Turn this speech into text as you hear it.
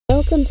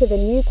Welcome to the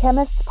new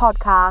Chemist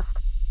podcast.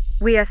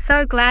 We are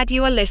so glad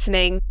you are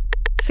listening.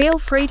 Feel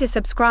free to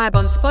subscribe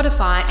on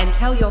Spotify and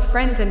tell your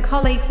friends and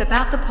colleagues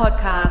about the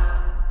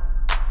podcast.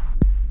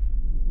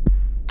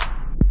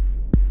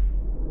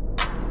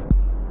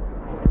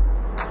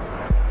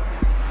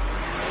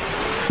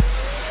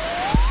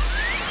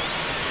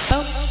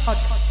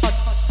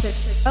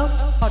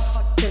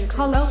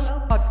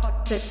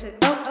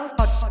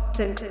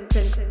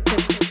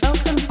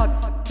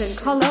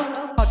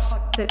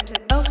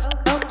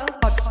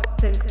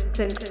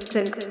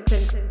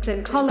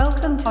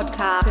 Welcome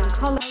podcast and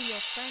follow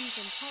your friends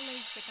and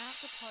colleagues about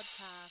the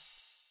podcast.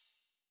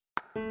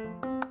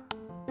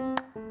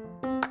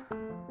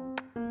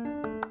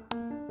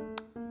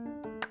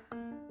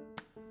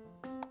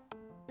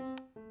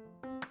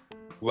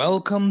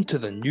 Welcome to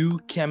the new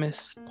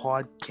Chemist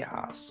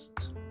podcast.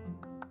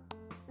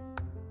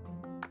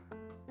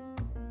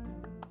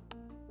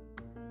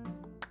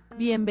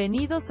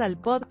 Bienvenidos al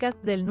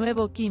podcast del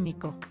nuevo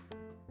químico.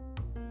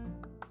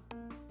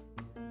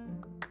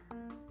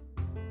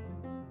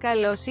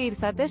 Καλώς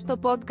ήρθατε στο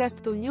podcast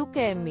του New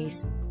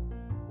Chemist.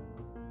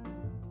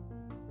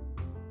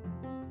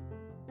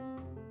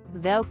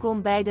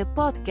 Welkom bij de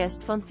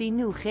podcast van The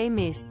New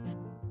Chemist.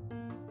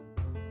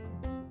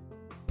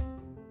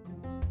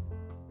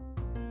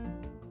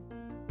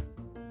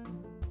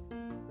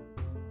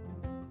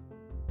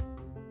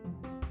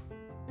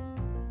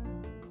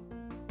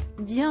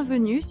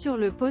 Bienvenue sur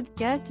le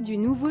podcast du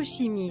nouveau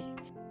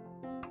chimiste.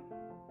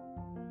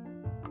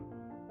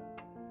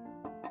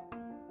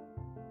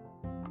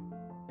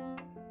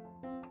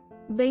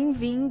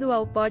 Bem-vindo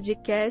ao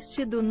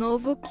podcast do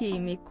novo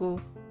químico.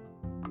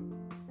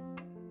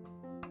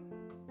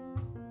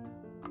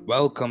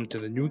 Welcome to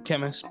the new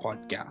Chemist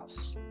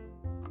podcast.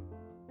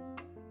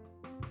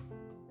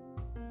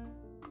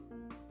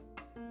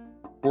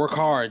 Work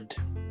hard.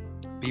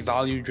 Be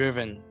value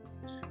driven.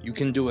 You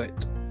can do it.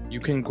 You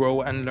can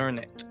grow and learn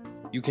it.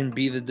 You can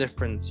be the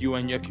difference you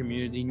and your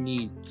community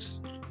needs.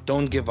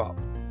 Don't give up.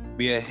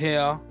 We are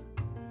here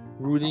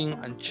rooting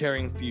and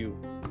cheering for you.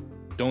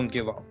 Don't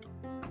give up.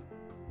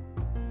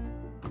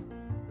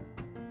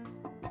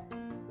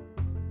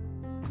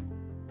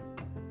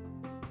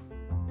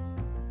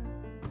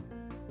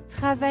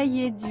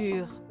 Travaillez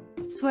dur.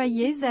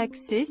 Soyez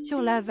axés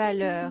sur la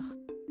valeur.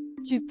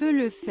 Tu peux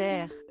le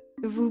faire.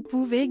 Vous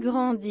pouvez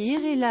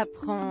grandir et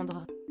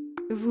l'apprendre.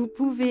 Vous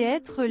pouvez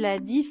être la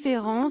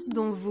différence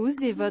dont vous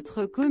et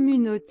votre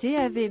communauté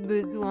avez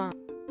besoin.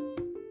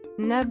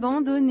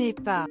 N'abandonnez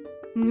pas.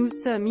 Nous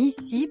sommes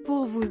ici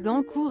pour vous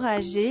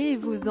encourager et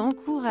vous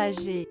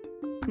encourager.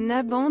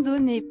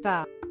 N'abandonnez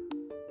pas.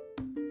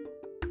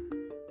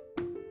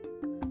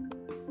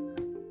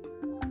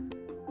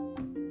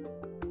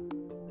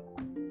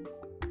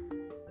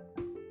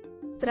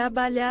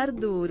 Trabalhar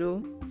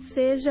duro.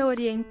 Seja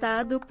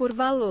orientado por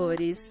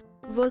valores.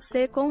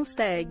 Você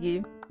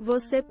consegue.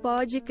 Você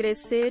pode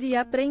crescer e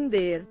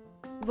aprender.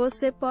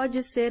 Você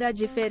pode ser a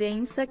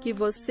diferença que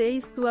você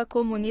e sua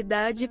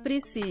comunidade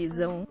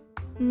precisam.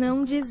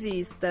 Não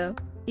desista.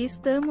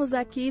 Estamos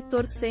aqui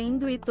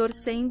torcendo e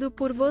torcendo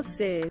por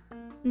você.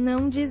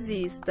 Não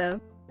desista.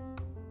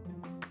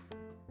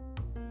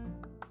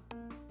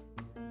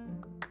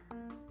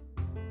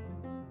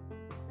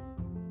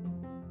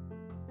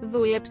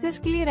 Δούλεψε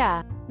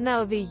σκληρά. Να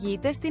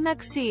οδηγείτε στην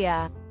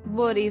αξία.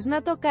 Μπορείς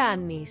να το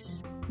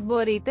κάνεις.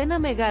 Μπορείτε να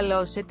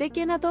μεγαλώσετε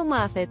και να το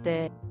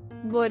μάθετε.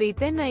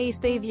 Μπορείτε να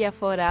είστε η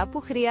διαφορά που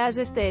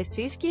χρειάζεστε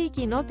εσείς και η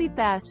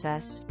κοινότητά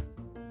σας.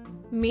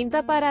 Μην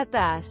τα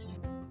παρατάς.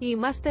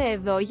 Είμαστε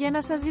εδώ για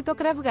να σας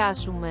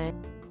ζητοκραυγάσουμε.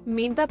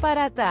 Μην τα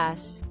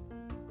παρατάς.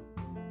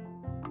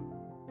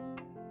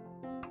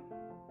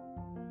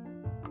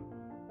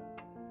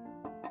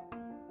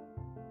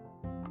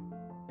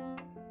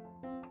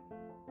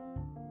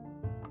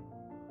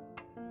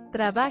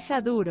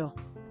 Trabaja duro.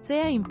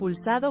 Sea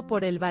impulsado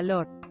por el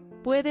valor.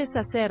 Puedes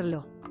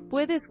hacerlo.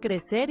 Puedes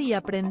crecer y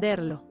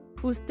aprenderlo.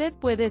 Usted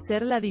puede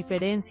ser la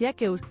diferencia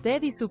que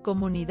usted y su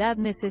comunidad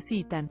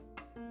necesitan.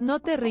 No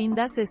te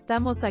rindas,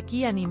 estamos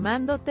aquí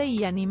animándote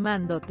y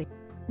animándote.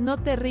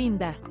 No te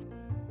rindas.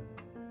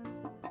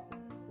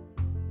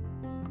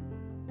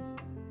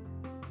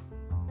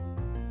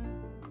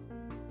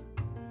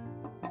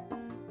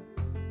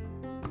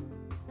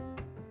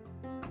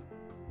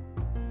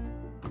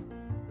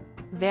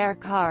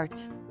 Werk hard.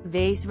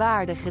 Wees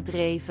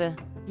waardegedreven.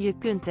 Je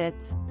kunt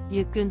het.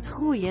 Je kunt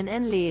groeien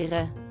en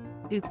leren.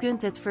 U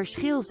kunt het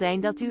verschil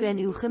zijn dat u en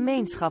uw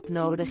gemeenschap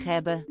nodig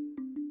hebben.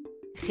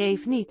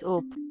 Geef niet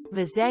op.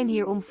 We zijn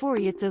hier om voor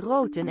je te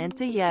roten en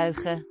te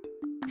juichen.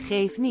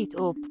 Geef niet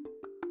op.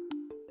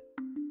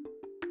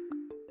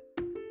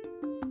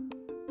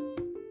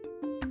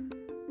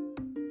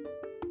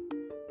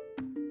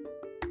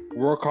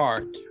 Work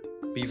hard.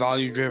 Be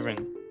value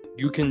driven.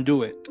 You can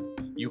do it.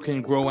 You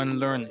can grow and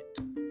learn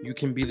it. You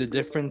can be the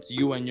difference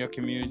you and your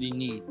community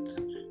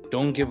needs.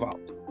 Don't give up.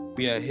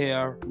 We are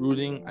here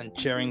rooting and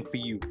cheering for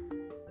you.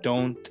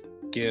 Don't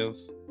give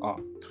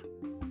up.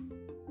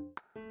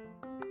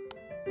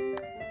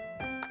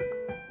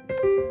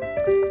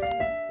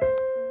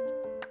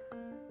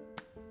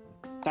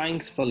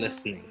 Thanks for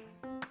listening.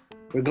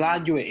 We're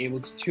glad you were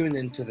able to tune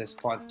into this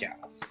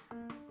podcast.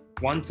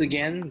 Once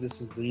again,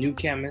 this is The New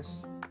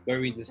Chemist, where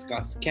we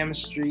discuss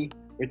chemistry,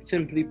 which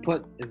simply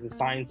put is the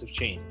science of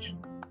change,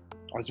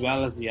 as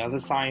well as the other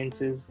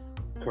sciences,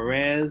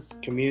 careers,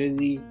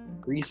 community,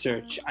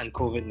 research, and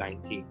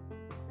COVID-19.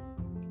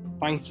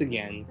 Thanks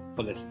again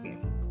for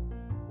listening.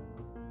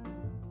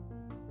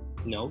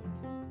 Note,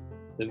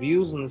 the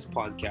views on this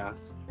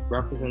podcast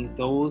represent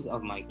those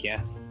of my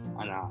guest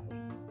and I.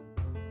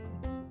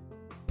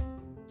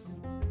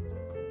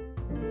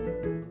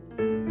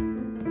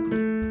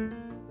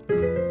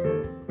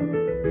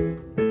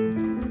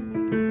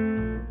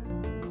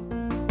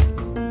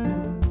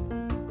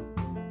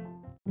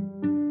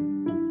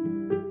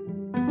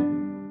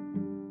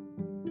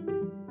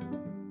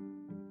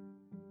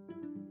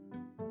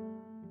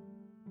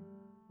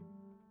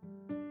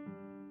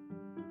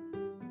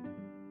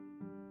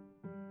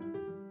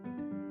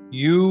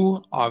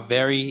 You are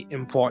very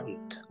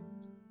important,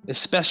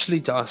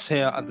 especially to us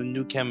here at the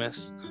New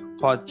Chemist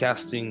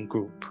podcasting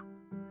group.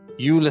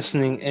 You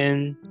listening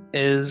in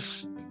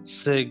is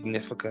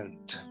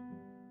significant.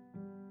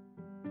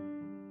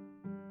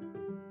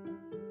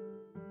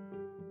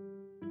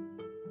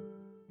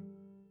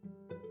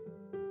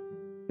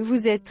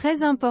 Vous êtes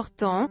très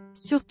important,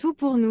 surtout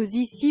pour nous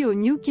ici au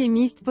New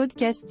Chemist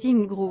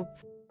Podcasting Group.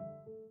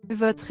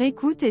 Votre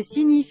écoute est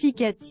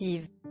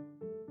significative.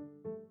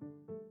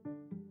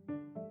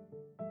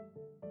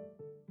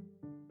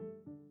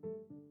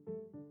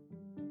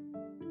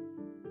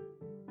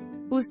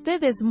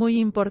 Usted es muy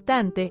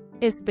importante,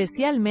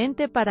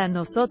 especialmente para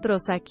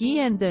nosotros aquí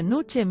en The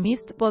New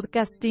Chemist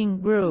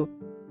Podcasting Group.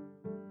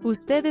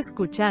 Usted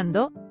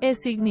escuchando,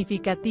 es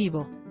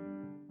significativo.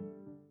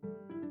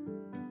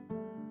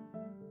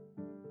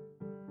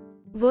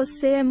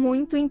 Você é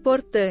muito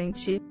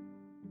importante.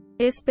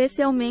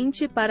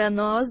 Especialmente para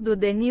nós do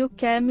The New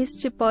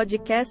Chemist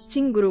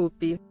Podcasting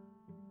Group.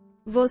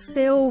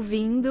 Você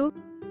ouvindo,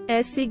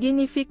 é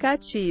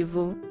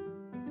significativo.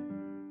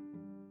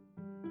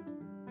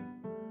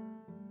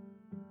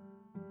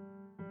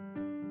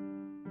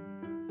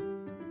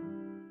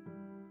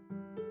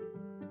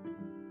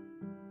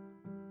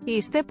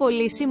 Είστε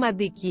πολύ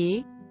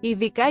σημαντικοί,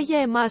 ειδικά για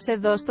εμάς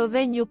εδώ στο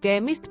The New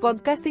Chemist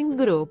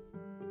Podcasting Group.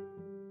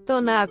 Το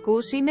να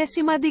ακούς είναι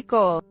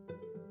σημαντικό.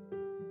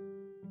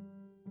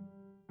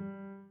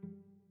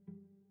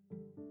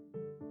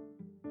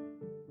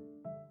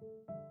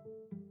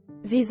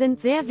 Sie sind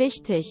sehr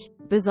wichtig,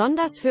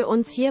 besonders für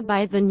uns hier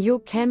bei The New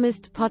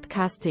Chemist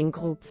Podcasting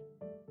Group.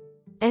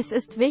 Es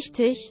ist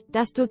wichtig,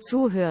 dass du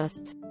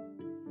zuhörst.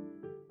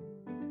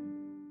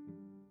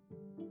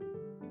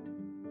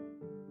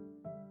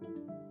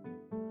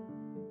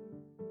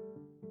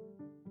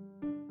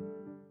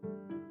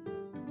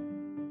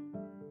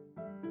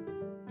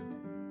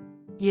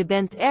 Je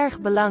bent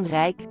erg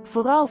belangrijk,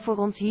 vooral voor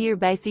ons hier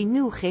bij The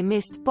New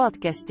Chemist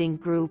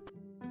Podcasting Group.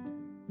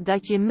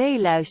 Dat je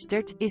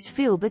meeluistert, is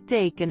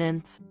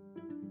veelbetekenend.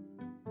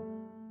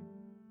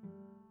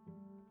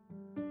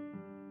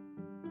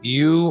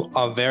 You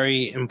are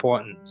very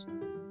important,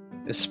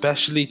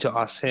 especially to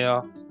us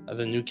here at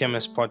the New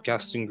Chemist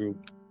Podcasting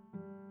Group.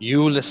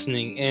 You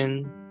listening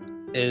in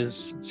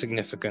is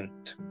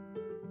significant.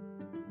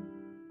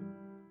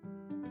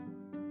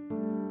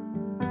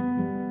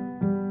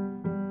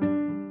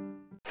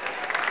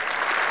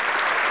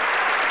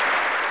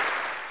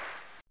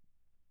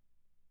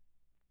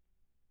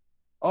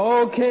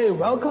 Okay,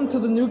 welcome to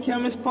the New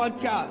Chemist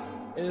Podcast.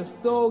 It is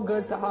so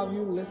good to have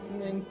you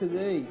listening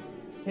today.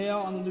 Here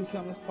on the New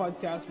Chemist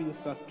Podcast, we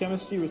discuss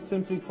chemistry, which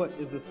simply put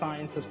is the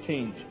science of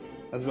change,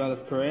 as well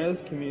as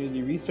careers,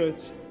 community research,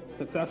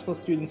 successful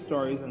student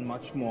stories, and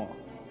much more.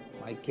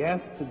 My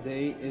guest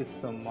today is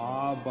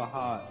Simar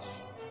Bajaj.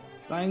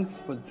 Thanks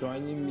for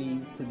joining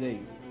me today.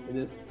 It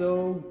is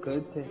so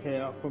good to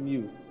hear from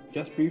you.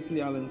 Just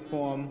briefly, I'll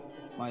inform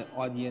my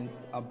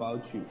audience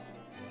about you.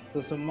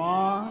 So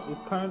Simar is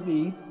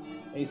currently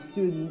a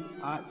student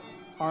at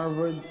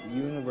Harvard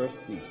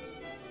University.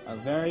 A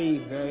very,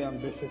 very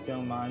ambitious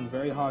young man,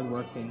 very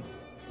hardworking.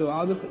 So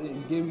I'll just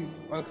give you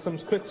some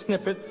quick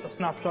snippets,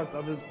 snapshots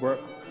of his work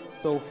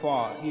so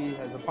far. He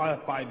has applied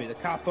a Phi Beta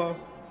Kappa,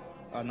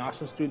 a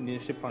National Student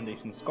Leadership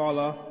Foundation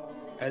Scholar,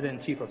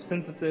 Editor-in-Chief of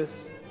Synthesis,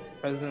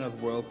 President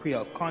of World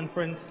Pre-Health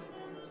Conference,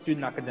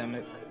 Student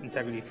Academic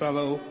Integrity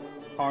Fellow,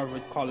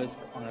 Harvard College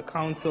Honor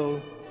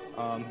Council.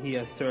 He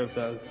has served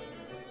as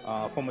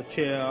former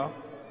chair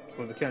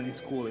for the Kennedy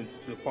School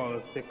Institute of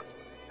Politics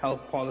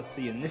Health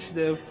Policy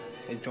Initiative,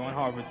 a Joint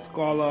Harvard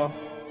Scholar.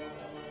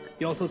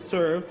 He also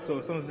served,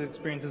 so some of his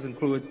experiences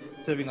include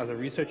serving as a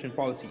research and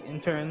policy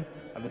intern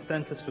at the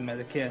Centers for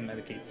Medicare and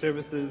Medicaid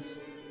Services.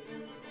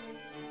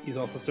 He's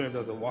also served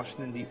as a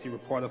Washington, D.C.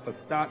 reporter for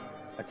STAT,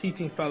 a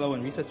teaching fellow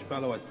and research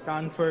fellow at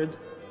Stanford,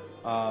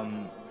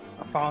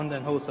 a founder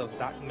and host of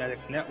That Medic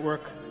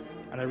Network,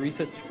 and a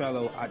research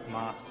fellow at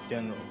Mass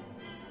General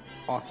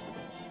Hospital.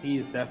 He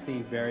is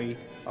definitely very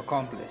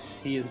accomplished.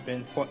 He has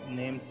been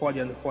named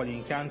 40 under 40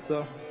 in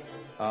cancer.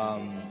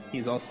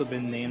 He's also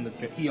been named,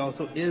 he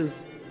also is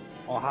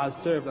or has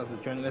served as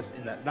a journalist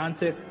in The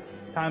Atlantic,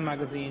 Time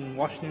Magazine,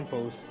 Washington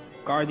Post,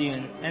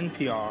 Guardian,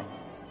 NPR.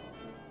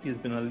 He has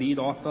been a lead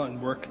author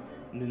and work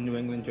in the New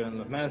England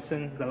Journal of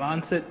Medicine, The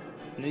Lancet,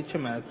 Nature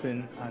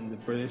Medicine, and the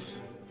British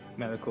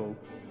Medical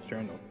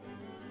Journal.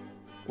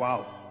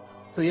 Wow.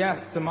 So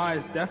yes, Simar,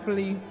 it's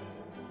definitely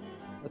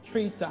a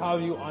treat to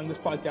have you on this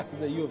podcast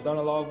today. You have done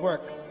a lot of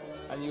work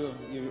and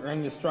you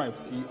earned your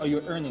stripes.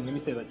 You're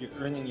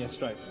earning your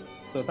stripes.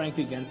 So thank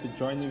you again for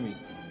joining me.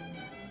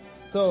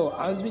 So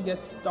as we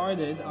get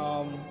started,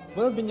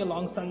 what have been your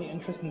long-standing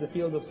interest in the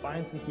field of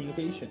science and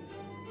communication?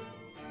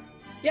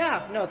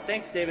 Yeah, no,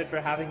 thanks David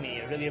for having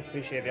me. I really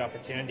appreciate the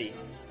opportunity.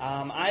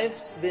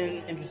 I've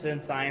been interested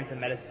in science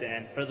and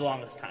medicine for the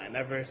longest time,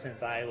 ever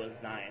since I was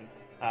 9,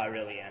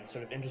 really, and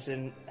sort of interested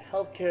in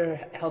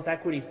healthcare, health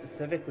equity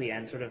specifically,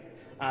 and sort of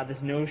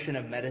this notion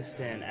of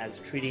medicine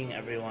as treating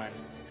everyone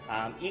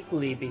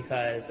equally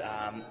because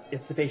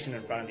it's the patient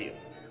in front of you.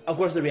 Of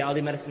course, the reality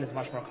of medicine is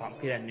much more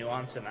complicated and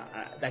nuanced, and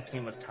that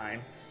came with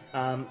time.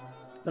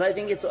 But I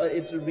think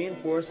it's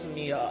reinforced in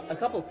me a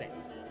couple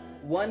things.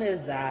 One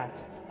is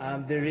that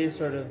there is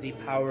sort of the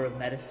power of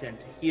medicine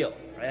to heal,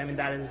 right? I mean,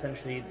 that is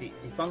essentially the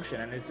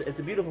function, and it's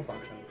a beautiful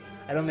function.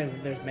 I don't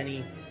think there's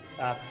many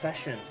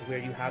professions where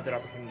you have that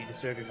opportunity to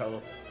serve your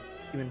fellow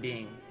human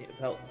being,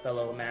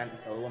 fellow man,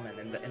 fellow woman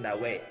in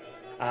that way.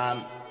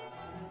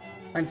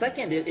 And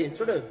second, it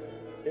sort of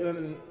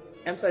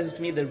emphasizes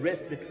to me the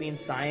rift between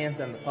science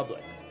and the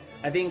public.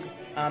 I think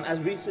as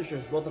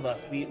researchers, both of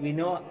us, we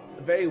know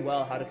very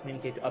well how to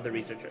communicate to other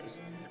researchers.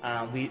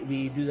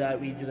 We do that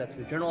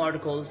through journal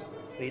articles.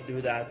 We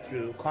do that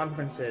through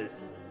conferences,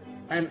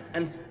 and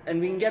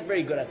we can get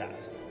very good at that.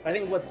 I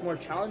think what's more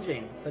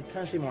challenging, but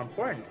potentially more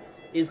important,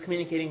 is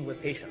communicating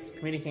with patients,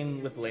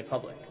 communicating with the lay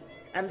public.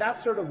 And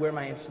that's sort of where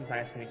my interest in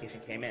science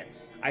communication came in.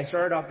 I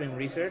started off doing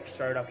research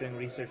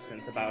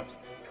since about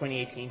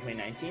 2018,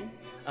 2019,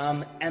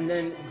 and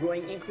then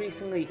growing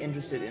increasingly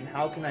interested in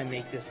how can I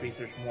make this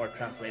research more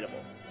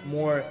translatable,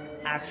 more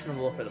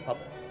actionable for the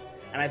public.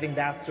 And I think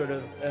that sort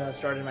of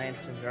started my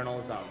interest in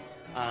journalism,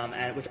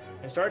 and which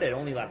I started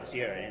only last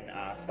year in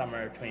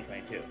summer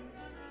 2022.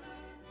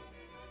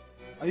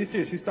 Are you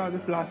serious? You started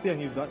this last year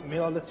and you've made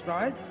all the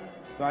strides?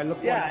 So I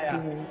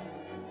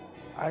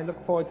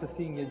look forward to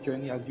seeing your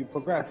journey as you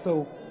progress.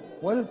 So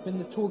what has been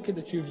the toolkit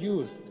that you've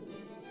used?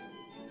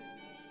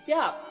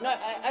 Yeah, no,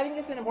 I think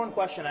it's an important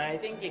question. I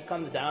think it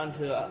comes down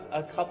to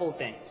a couple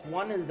things.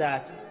 One is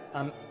that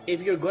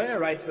if you're going to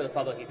write for the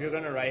public, if you're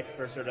going to write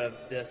for sort of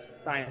this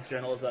science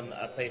journalism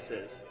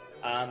places,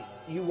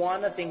 you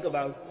want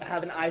to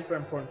have an eye for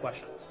important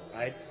questions,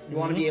 right? You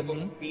want to be able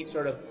to see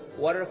sort of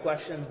what are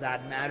questions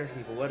that matter to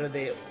people, what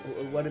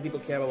do people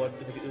care about, what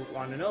do people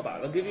want to know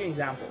about. I'll give you an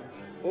example.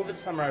 Over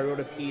the summer, I wrote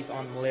a piece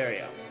on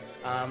malaria.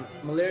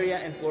 Malaria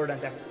in Florida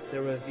and Texas.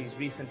 There was these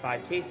recent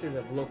 5 cases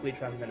of locally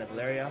transmitted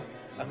malaria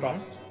across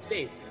the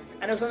states,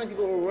 and it was something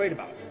people were worried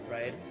about,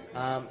 right?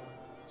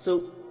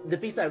 So the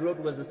piece I wrote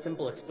was a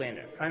simple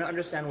explainer, trying to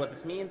understand what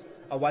this means,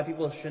 why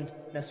people shouldn't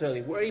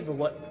necessarily worry, but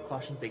what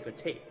precautions they could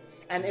take.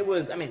 And it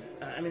was,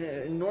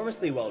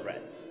 enormously well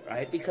read,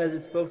 right? Because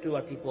it spoke to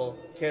what people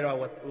cared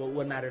about,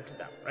 what mattered to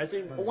them, right?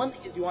 So one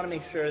thing is you want to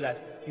make sure that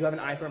you have an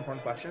eye for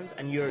important questions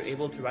and you're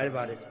able to write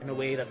about it in a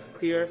way that's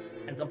clear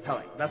and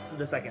compelling. That's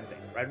the second thing,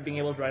 right? Being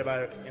able to write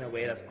about it in a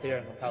way that's clear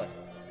and compelling.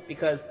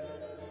 Because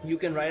you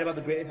can write about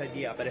the greatest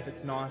idea, but if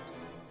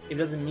it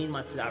doesn't mean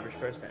much to the average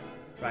person,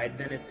 right?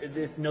 Then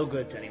it's no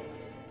good to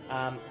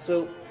anyone.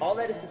 So all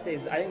that is to say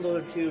is I think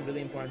those are 2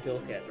 really important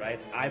toolkits, right?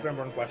 Eye for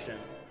important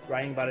questions,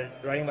 writing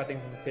about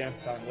things in a clear and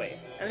compelling way.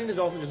 I think there's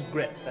also just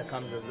grit that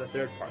comes as the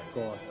third part. Of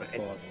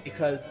course.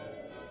 Because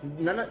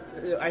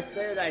I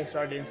said I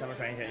started in summer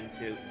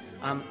 2022.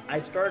 I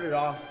started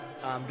off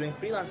doing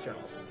freelance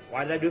journalism.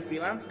 Why did I do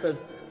freelance? Because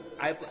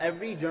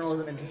every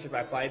journalism internship I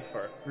applied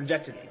for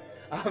rejected me.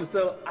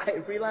 So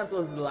freelance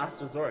was the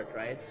last resort,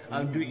 right?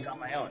 Doing it on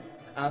my own.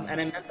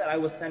 And it meant that I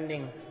was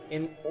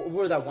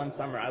over that one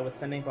summer, I was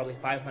sending probably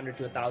 500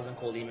 to 1,000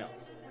 cold emails,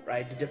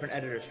 right, to different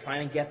editors,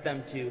 trying to get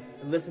them to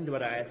listen to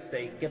what I had to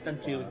say, get them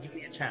to give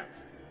me a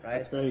chance, right?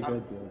 That's very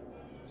good, dude.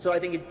 So I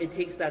think it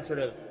takes that sort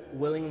of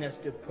willingness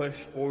to push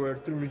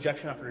forward through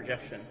rejection after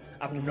rejection,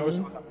 after no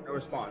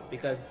response,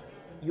 because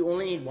you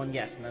only need one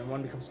yes, and then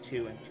one becomes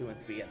 2 and 2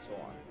 and 3 and so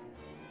on.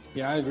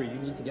 Yeah, I agree. You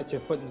need to get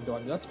your foot in the door.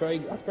 That's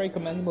very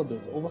commendable,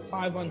 dude. Over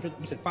 500,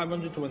 you said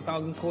 500 to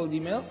 1,000 cold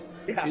emails?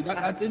 Yeah. Dude,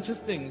 that's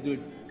interesting,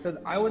 dude. Because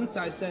I wouldn't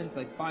say I sent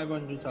like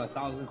 500 to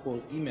 1,000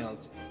 cold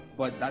emails,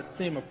 but that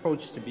same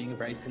approach to being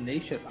very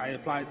tenacious, I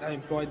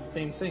employed the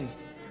same thing.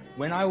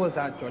 When I was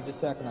at Georgia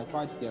Tech and I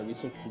tried to get a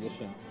research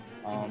position,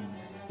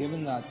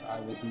 given that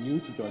I was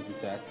new to Georgia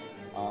Tech,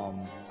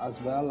 as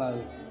well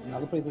as in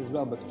other places as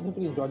well, but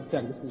specifically in Georgia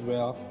Tech, this is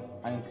where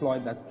I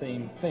employed that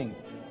same thing.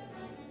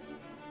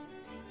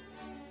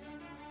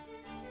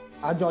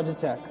 At Georgia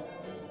Tech,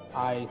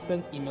 I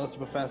sent emails to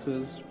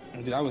professors,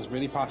 and dude, I was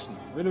really passionate,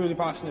 really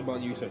passionate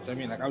about research. I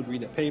mean, like I would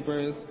read the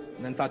papers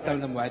and then start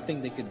telling them what I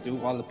think they could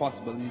do, all the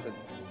possibilities and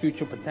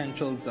future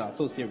potentials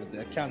associated with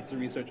their cancer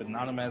research and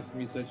nanomedicine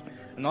research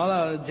and all that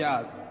other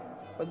jazz.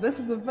 But this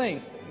is the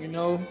thing,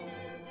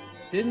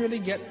 didn't really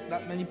get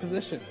that many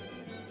positions.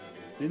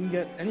 Didn't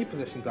get any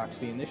positions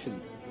actually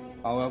initially.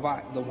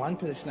 However, the one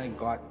position I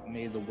got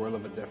made the world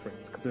of a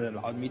difference because it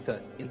allowed me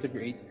to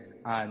integrate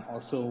and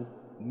also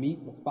meet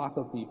with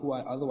faculty who I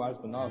otherwise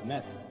would not have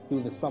met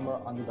through the summer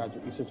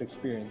undergraduate research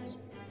experience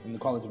in the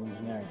College of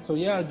Engineering. So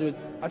yeah, dude,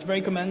 that's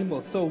very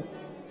commendable. So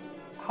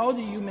how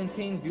do you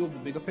maintain view of the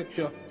bigger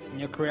picture in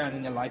your career and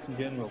in your life in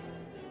general?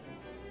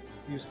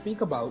 You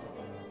speak about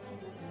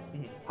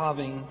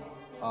having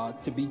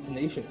to be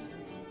tenacious,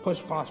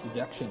 push past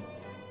rejection.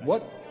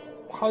 What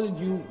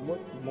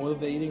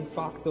motivating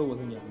factor was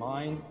in your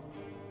mind?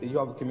 Did you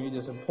have a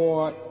community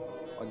support?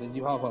 Or did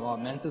you have a lot of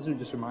mentors who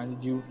just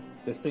reminded you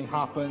this thing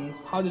happens?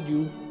 How did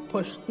you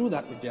push through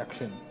that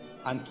rejection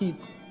and keep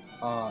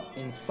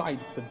in sight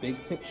the big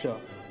picture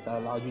that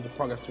allowed you to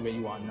progress to where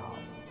you are now?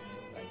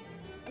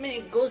 I mean,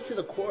 it goes to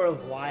the core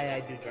of why I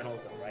do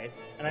journalism, right?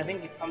 And I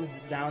think it comes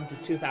down to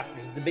two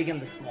factors, the big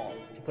and the small,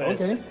 to put it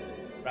simply,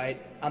 right?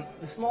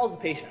 The small is the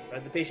patient,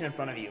 right? The patient in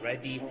front of you,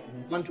 right? The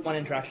one-to-one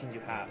interactions you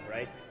have,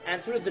 right?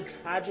 And sort of the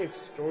tragic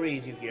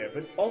stories you hear,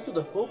 but also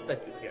the hope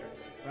that you hear,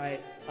 right?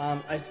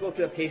 I spoke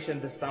to a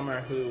patient this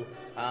summer who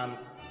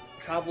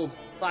traveled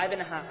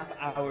 5.5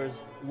 hours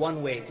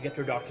one way to get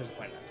to her doctor's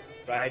appointment,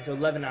 right? So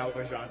 11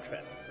 hours round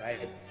trip, right?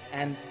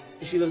 And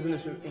she lives in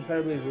this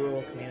incredibly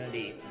rural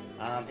community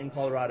in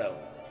Colorado,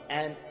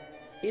 and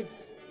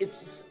it's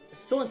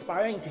so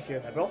inspiring to hear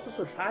that, but also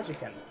so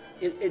tragic, and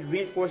it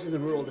reinforces the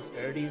rural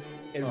disparities.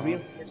 It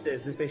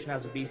reinforces this patient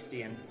has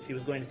obesity, and she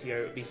was going to see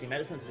her obesity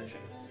medicine physician.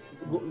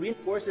 It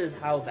reinforces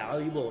how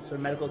valuable sort of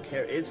medical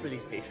care is for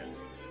these patients,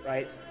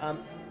 right?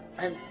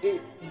 And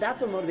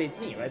that's what motivates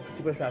me, right,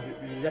 to push back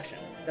rejection.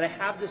 That I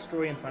have this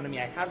story in front of me,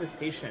 I have this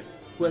patient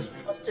who has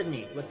trusted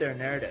me with their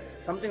narrative,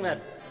 something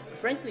that,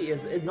 frankly,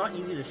 is not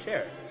easy to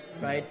share,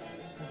 right?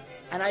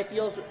 And I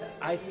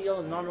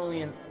feel not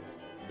only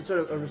sort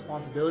of a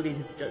responsibility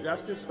to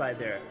justify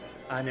their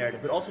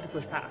narrative, but also to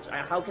push past.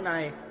 How can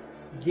I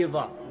give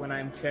up when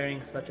I'm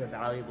carrying such a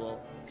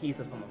valuable piece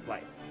of someone's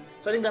life?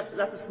 So I think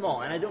that's a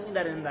small, and I don't mean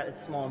that in that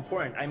it's small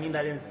important. I mean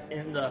that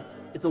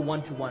it's a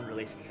one-to-one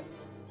relationship.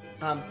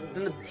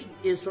 Then the big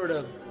is sort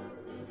of,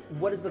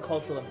 what is the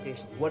cultural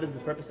implication? What is the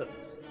purpose of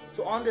this?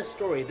 So on this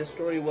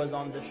story was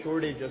on the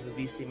shortage of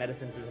obesity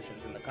medicine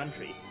physicians in the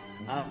country.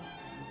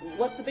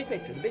 What's the big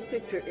picture? The big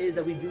picture is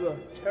that we do a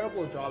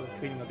terrible job of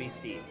treating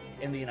obesity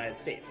in the United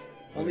States.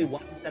 Only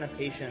 1% of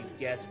patients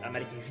get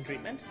medication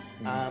treatment,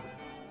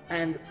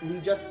 and we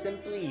just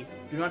simply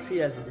do not treat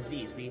it as a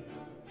disease. We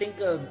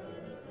think of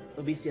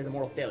obesity as a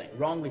moral failing,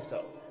 wrongly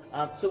so.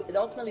 So it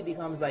ultimately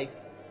becomes like,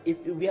 if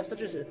we have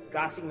such a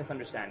drastic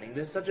misunderstanding,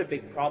 this is such a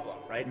big problem,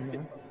 right?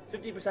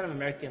 50% of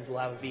Americans will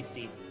have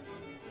obesity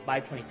by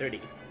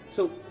 2030.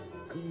 So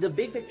the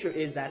big picture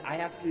is that I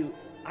have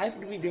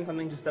to be doing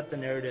something to set the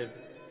narrative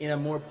in a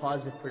more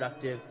positive,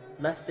 productive,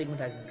 less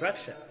stigmatizing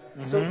direction.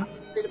 So I'm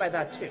motivated by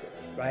that too,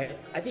 right?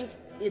 I think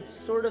it's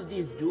sort of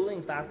these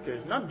dueling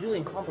factors, not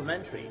dueling,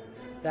 complementary,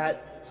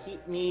 that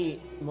keep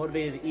me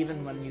motivated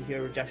even when you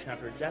hear rejection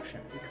after rejection,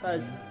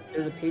 because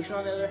there's a patient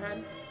on the other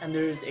hand, and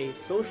there's a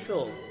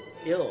social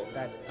ill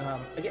that,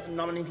 again,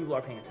 not many people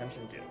are paying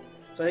attention to.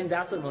 So I think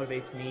that's what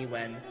motivates me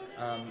when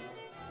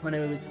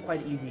it's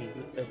quite easy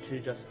to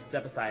just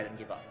step aside and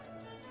give up.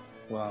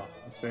 Wow,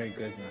 that's very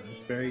good, man.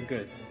 It's very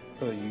good.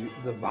 So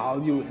the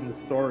value in the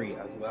story,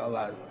 as well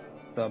as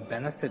the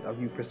benefit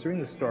of you pursuing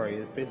the story,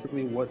 is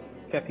basically what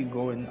kept you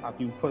going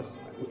after you pushed,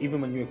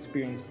 even when you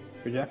experienced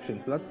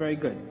rejection. So that's very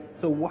good.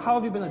 So how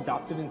have you been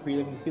adaptive and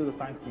creative in the field of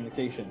science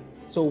communication?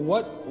 So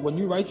when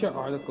you write your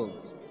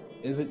articles,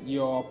 is it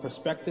your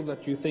perspective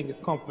that you think is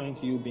complementing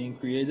to you being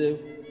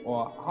creative,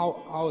 or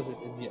how is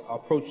it in the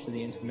approach to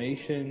the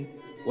information?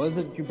 What is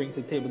it you bring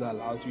to the table that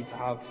allows you to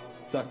have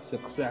such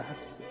success,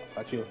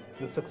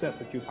 the success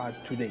that you've had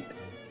to date?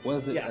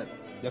 What is it,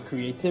 the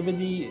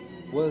creativity?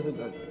 What is it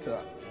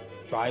that's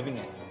driving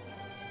it?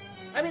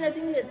 I mean, I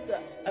think it's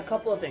a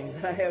couple of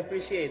things. I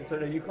appreciate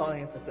sort of you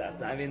calling it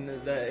success. I mean,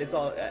 it's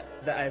all,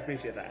 I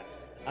appreciate that.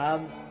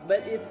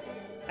 But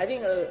I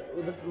think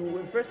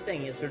the first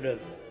thing is sort of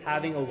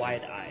having a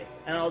wide eye.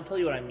 And I'll tell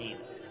you what I mean.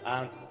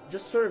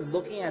 Just sort of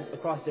looking at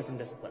across different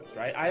disciplines,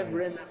 right? I've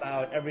written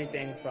about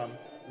everything from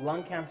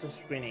lung cancer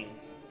screening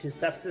to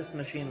sepsis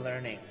machine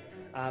learning,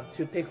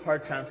 to pig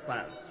heart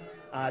transplants,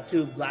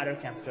 to bladder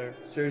cancer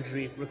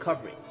surgery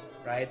recovery,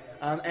 right?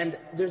 And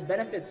there's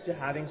benefits to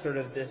having sort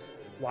of this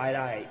wide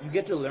eye. You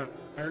get to learn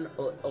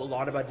a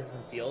lot about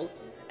different fields,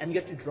 and you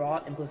get to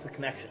draw implicit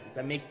connections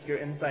that make your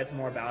insights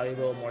more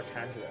valuable, more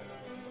tangible.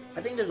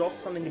 I think there's also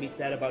something to be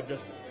said about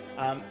just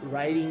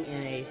writing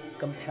in a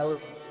compelling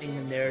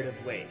and narrative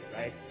way,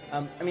 right?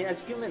 I mean, as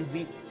humans,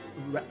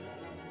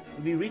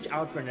 we reach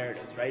out for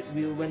narratives, right?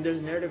 When there's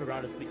a narrative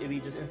around us,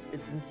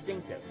 it's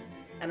instinctive.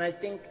 And I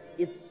think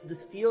it's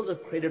this field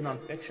of creative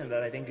nonfiction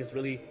that I think is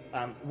really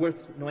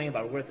worth knowing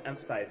about, worth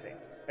emphasizing.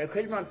 Right?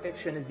 Creative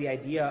nonfiction is the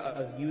idea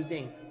of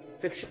using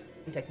fiction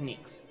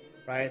techniques,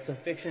 right? So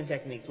fiction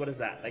techniques, what is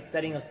that? Like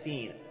setting a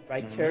scene,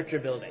 right? Character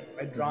building,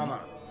 right?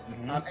 Drama,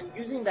 and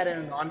using that in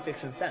a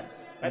nonfiction sense,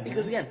 right?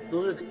 Because again,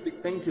 those are the things we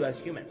cling to as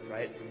humans,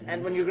 right?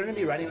 And when you're going to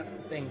be writing about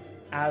something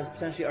as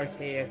potentially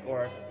archaic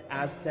or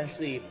as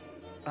potentially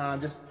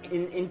just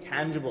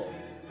intangible,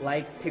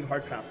 like pig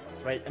heart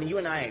transplants, right? I mean, you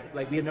and I,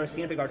 like, we have never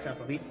seen a pig heart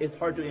transplant. It's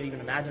hard to even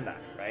imagine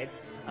that, right?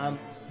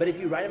 But if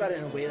you write about it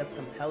in a way that's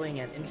compelling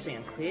and interesting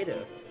and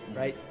creative,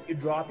 right, you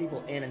draw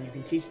people in and you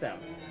can teach them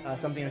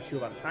something or two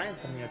about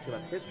science, something or two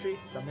about history,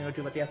 something or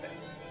two about the ethics.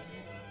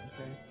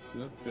 Okay,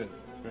 that's good.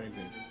 That's very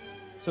good.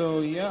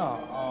 So yeah,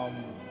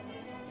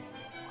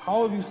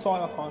 how have you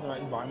sought out the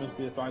right environment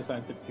to thrive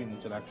scientifically and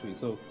intellectually?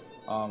 So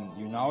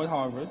you're now at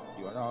Harvard.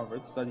 You're at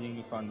Harvard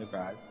studying for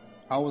undergrad.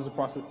 How was the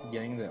process to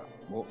getting there?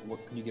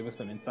 What can you give us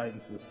some insight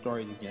into the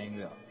story to getting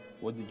there?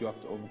 What did you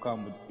have to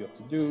overcome? What did you have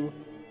to do?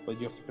 What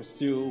did you have to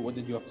pursue? What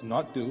did you have to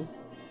not do?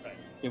 Right.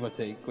 Give or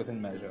take,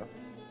 within measure,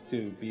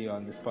 to be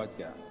on this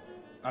podcast.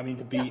 I mean,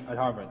 to be at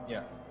Harvard,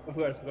 yeah. Of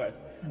course.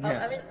 Yeah.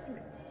 I mean,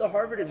 the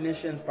Harvard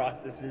admissions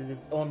process is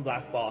its own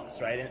black box,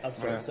 right? Of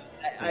sorts. So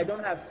I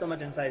don't have so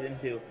much insight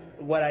into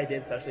what I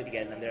did, especially to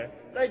get in there.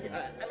 But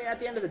I mean, at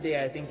the end of the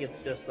day, I think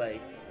it's just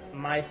like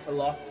my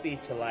philosophy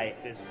to life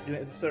is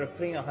sort of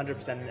putting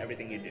 100% in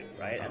everything you do,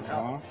 right? And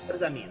what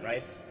does that mean,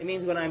 right? It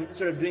means when I'm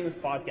sort of doing this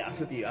podcast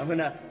with you, I'm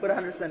gonna put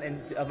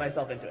 100% of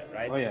myself into it,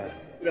 right? Oh yes.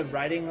 Sort of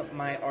writing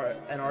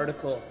an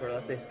article for,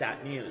 let's say,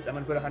 Stat News, I'm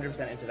gonna put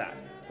 100% into that.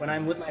 When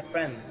I'm with my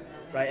friends,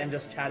 right, and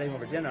just chatting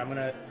over dinner, I'm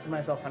gonna put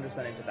myself 100%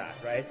 into that,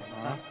 right?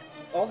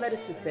 All that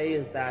is to say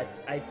is that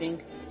I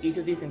think each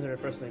of these things are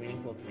personally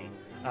meaningful to me,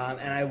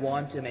 and I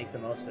want to make the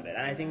most of it.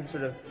 And I think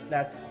sort of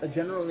that's a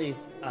generally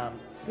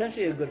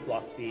potentially a good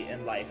philosophy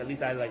in life. At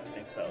least I like to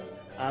think so.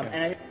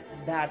 And I think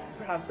that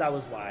perhaps that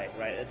was why,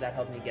 right, that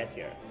helped me get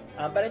here.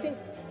 But I think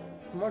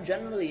more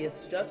generally,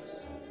 it's just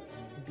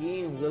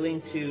being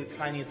willing to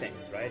try new things,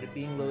 right?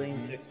 Being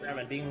willing to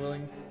experiment, being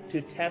willing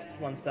to test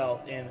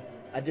oneself in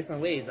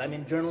different ways. I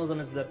mean, journalism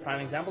is the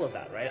prime example of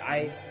that,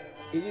 right?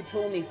 If you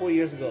told me 4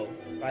 years ago,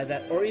 right,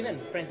 that, or even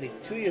frankly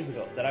 2 years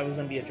ago, that I was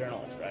going to be a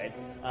journalist, right,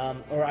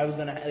 or I was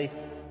going to at least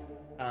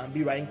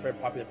be writing for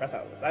popular press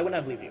outlets, I wouldn't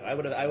have believed you. I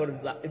would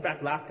have, in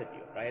fact, laughed at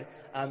you, right?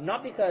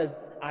 Not because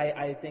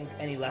I think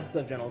any less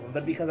of journalism,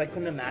 but because I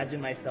couldn't imagine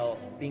myself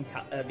being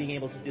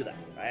able to do that.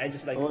 Right? I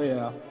just like. Oh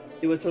yeah.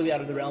 It was totally out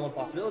of the realm of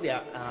possibility.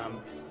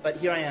 But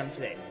here I am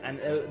today, and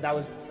that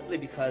was simply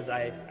because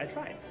I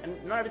tried.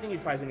 And not everything you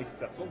try is going to be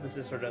successful. This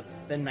is sort of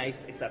the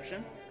nice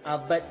exception.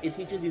 But it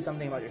teaches you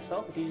something about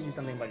yourself. It teaches you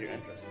something about your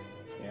interests.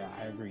 Yeah,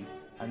 I agree.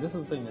 And this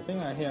is the thing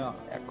I hear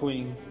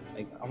echoing,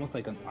 like almost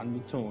like an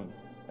undertone,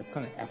 that's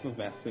kind of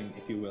effervescing,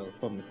 if you will,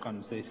 from this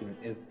conversation,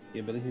 is the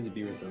ability to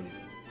be resilient.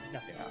 Yeah.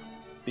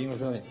 Being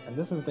resilient. And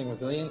this is the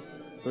thing,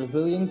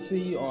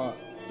 resiliency, or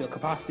the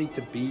capacity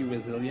to be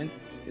resilient,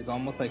 is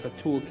almost like a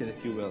toolkit,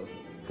 if you will.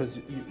 Because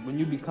when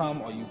you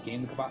become, or you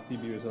gain the capacity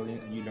to be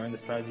resilient, and you learn the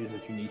strategies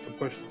that you need to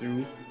push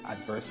through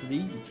adversity,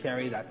 you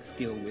carry that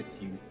skill with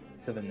you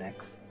to the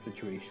next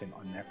situation,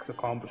 or next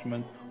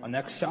accomplishment, or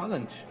next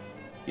challenge.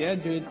 Yeah,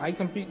 dude, I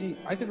could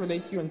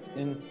relate to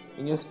you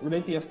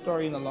relate to your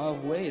story in a lot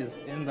of ways,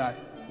 in that,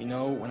 you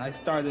know, when I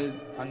started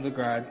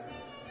undergrad,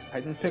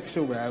 I didn't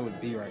picture where I would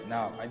be right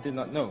now. I did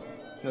not know.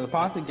 You know, the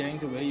path to getting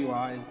to where you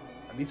are is,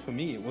 at least for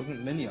me, it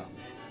wasn't linear.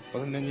 It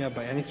wasn't linear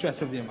by any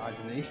stretch of the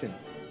imagination.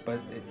 But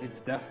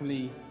it's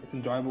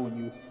enjoyable when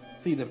you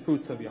see the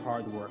fruits of your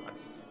hard work.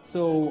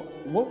 So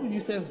what would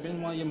you say has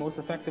been one of your most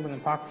effective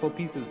and impactful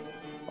pieces,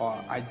 or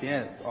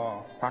ideas,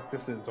 or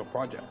practices, or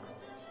projects?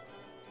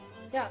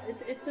 Yeah,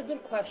 it's a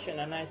good question,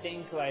 and I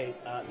think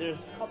there's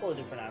a couple of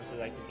different answers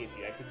I could give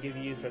you. I could give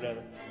you sort of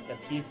the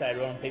piece I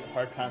wrote on pig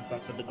heart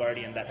transplants for The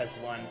Guardian that has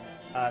won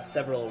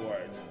several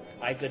awards.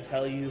 I could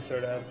tell you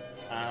sort of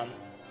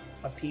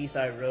a piece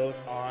I wrote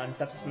on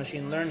sepsis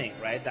machine learning,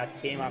 right? That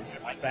came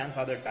after my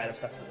grandfather died of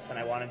sepsis, and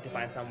I wanted to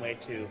find some way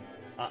to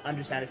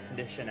understand his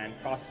condition and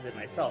process it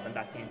myself, and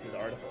that came through the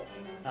article.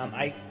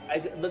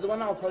 But the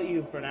one I'll tell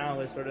you for now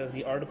is sort of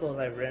the articles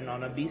I've written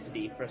on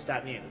obesity for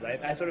Stat News.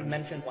 I sort of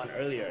mentioned one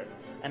earlier,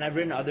 and I've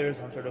written others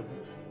on sort of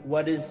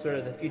what is sort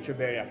of the future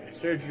bariatric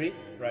surgery,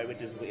 right,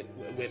 which is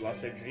weight loss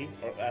surgery,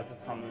 or as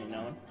it's commonly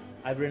known.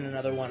 I've written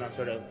another one on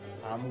sort of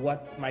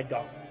what my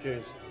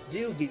doctors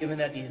do, given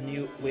that these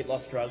new weight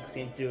loss drugs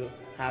seem to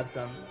have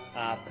some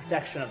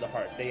protection of the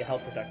heart. They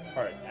help protect the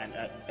heart and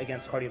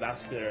against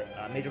cardiovascular,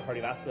 major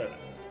cardiovascular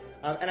events.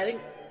 And I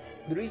think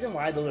the reason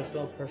why those are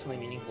so personally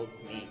meaningful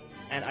to me,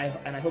 and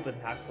I hope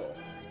impactful,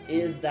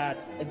 is that,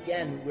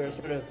 again, we're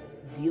sort of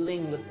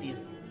dealing with these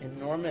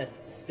enormous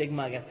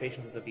stigma against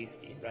patients with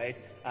obesity, right?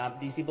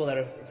 These people that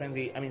are,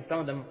 frankly, I mean, some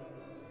of them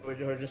who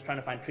are just trying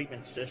to find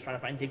treatment, just trying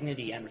to find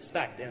dignity and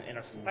respect in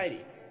our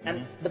society.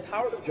 And the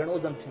power of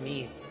journalism, to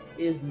me,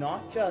 is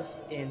not just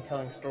in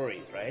telling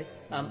stories, right?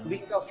 We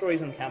can tell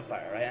stories in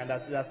campfire, right? And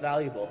that's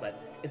valuable,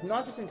 but it's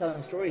not just in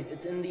telling stories,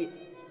 it's in the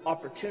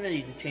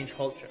opportunity to change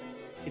culture.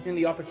 It's in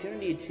the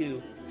opportunity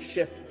to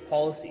shift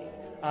policy.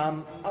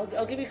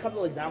 I'll give you a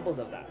couple of examples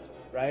of that,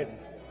 right?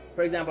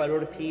 For example, I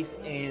wrote a piece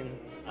in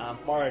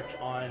March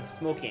on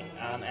smoking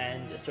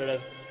and sort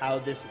of how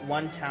this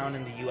one town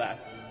in the U.S.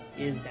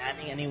 is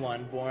banning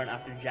anyone born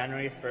after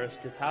January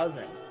 1st,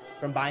 2000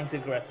 from buying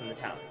cigarettes in the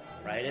town,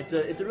 right? It's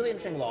a really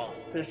interesting law,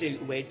 especially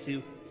a way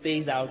to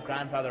phase out,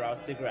 grandfather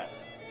out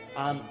cigarettes.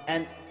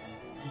 And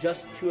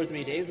just 2 or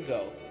 3 days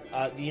ago,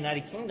 the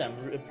United Kingdom,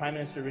 Prime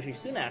Minister Rishi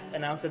Sunak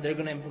announced that they're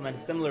going to implement a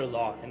similar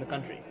law in the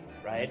country,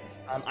 right?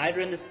 I'd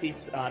written this piece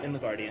in The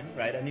Guardian,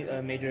 right,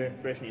 a major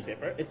British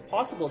newspaper. It's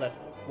possible that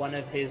one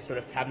of his sort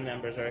of cabinet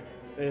members or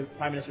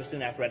Prime Minister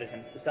Sunak read it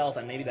himself,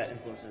 and maybe that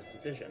influenced his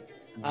decision.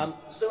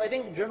 So I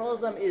think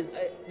journalism is,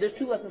 there's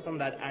 2 lessons from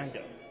that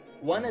anecdote.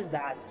 One is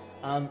that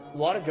a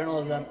lot of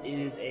journalism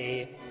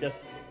is just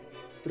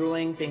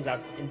throwing things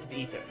out into the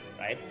ether,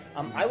 right?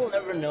 I will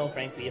never know,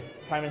 frankly, if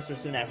Prime Minister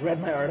Sunak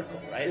read my article,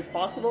 right? It's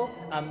possible.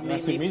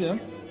 Maybe,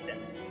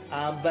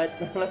 but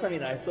unless I mean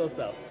that,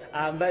 so.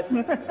 But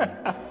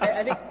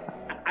I think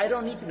I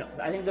don't need to know.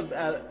 I think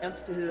the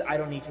emphasis is I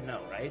don't need to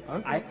know, right?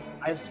 Okay.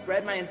 I've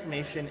spread my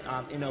information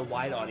in a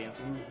wide audience,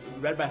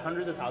 read by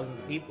hundreds of thousands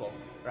of people,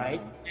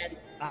 right? And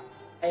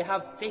I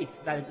have faith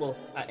that it will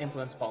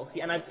influence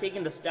policy, and I've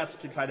taken the steps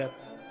to try to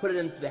put it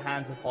into the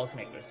hands of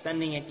policymakers,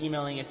 sending it,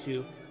 emailing it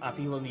to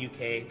people in the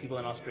UK, people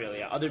in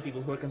Australia, other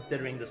people who are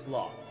considering this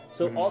law.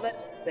 So all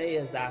that to say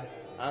is that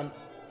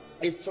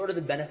it's sort of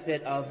the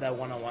benefit of that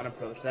one-on-one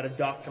approach that a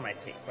doctor might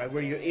take, right?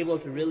 Where you're able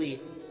to really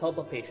help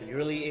a patient, you're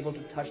really able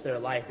to touch their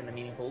life in a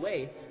meaningful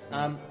way.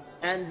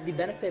 And the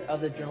benefit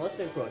of the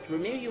journalistic approach, where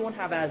maybe you won't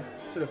have as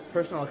sort of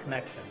personal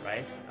connection,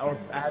 right? Or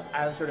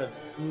as sort of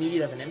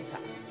immediate of an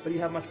impact, but you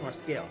have much more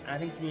scale. And I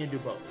think you need to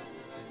do both.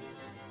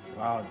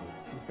 Wow, dude,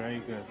 that's very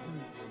good.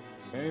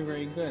 Very,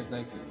 very good.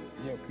 Like,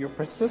 your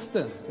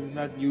persistence in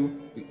that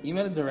you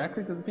email it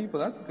directly to the people.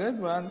 That's good,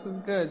 man. This is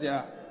good.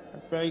 Yeah,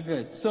 that's very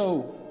good.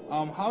 So,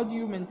 how do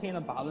you maintain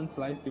a balanced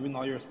life given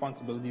all your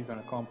responsibilities and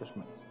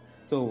accomplishments?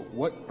 So,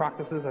 what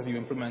practices have you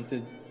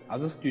implemented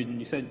as a student?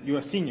 You said you're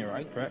a senior,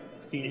 right? Correct?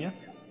 Senior?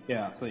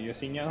 Yeah, so you're a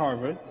senior at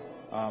Harvard.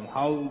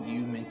 How do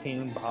you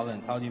maintain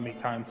balance? How do you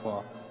make time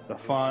for the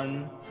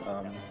fun,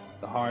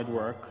 the hard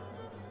work,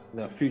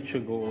 the future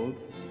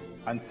goals,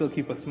 and still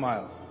keep a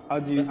smile? How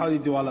do you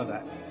do all of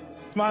that?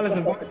 Smile is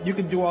important. You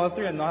can do all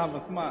 3 and not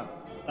have a smile.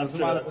 A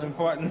smile is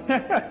important.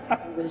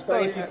 There's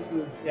plenty of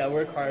people who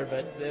work hard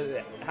but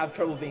have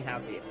trouble being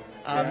happy.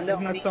 Isn't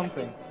that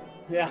something?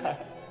 Yeah.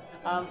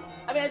 I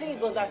mean, I think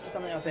it goes back to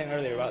something I was saying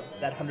earlier about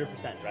that 100%,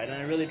 right? And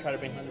I really try to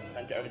bring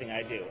 100% to everything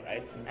I do,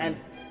 right? And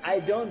I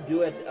don't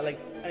do it,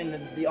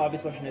 the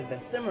obvious question is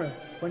then, Simar,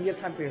 when do you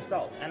have time for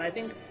yourself? And I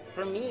think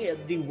for me,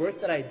 the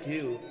work that I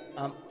do,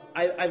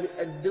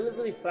 I've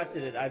deliberately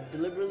selected it. I've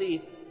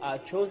deliberately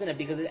chosen it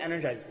because it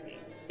energizes me.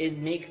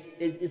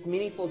 It's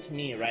meaningful to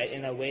me, right,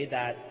 in a way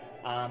that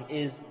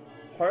is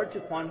hard to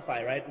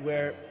quantify, right?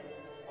 Where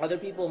other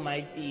people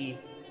might be,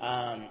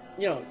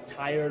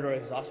 tired or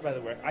exhausted by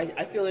the work.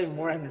 I feel even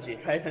more energy,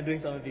 right, when doing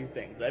some of these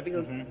things, right?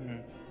 Because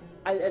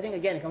I think,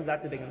 again, it comes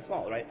back to big and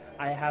small, right?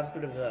 I have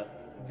sort of a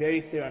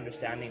very clear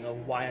understanding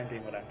of why I'm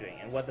doing what I'm doing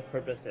and what the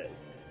purpose is.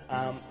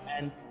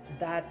 And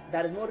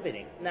that is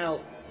motivating. Now,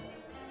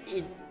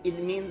 it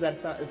means that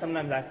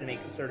sometimes I have to make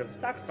a sort of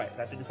sacrifice.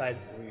 I have to decide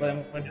whether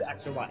I'm going to do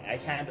X or Y.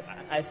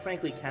 I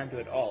frankly can't do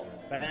it all.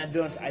 But I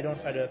don't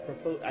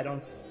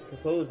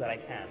propose that I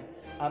can.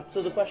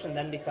 So the question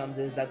then becomes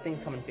is that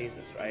things come in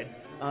phases, right?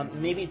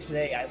 Maybe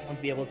today I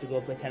won't be able to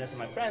go play tennis with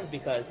my friends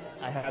because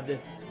I have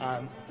this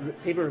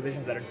paper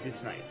revisions that are due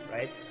tonight,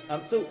 right?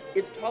 So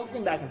it's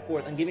toggling back and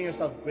forth and giving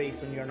yourself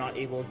grace when you're not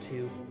able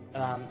to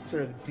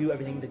sort of do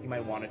everything that you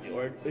might want to do,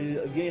 or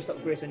giving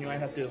yourself grace when you might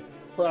have to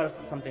pull out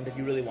something that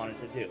you really wanted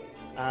to do.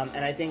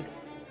 And I think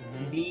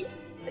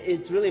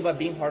it's really about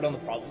being hard on the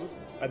problems,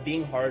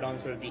 being hard on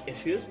sort of the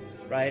issues,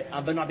 right?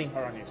 But not being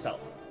hard on yourself,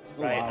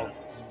 right? Wow.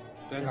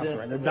 I'm going to have to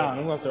write that down.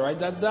 I'm going to have to write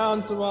that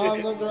down, Simar.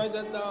 I'm going to write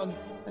that down.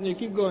 And you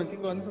keep going.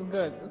 This is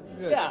good.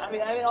 Yeah, I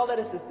mean, all that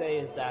is to say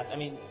is that,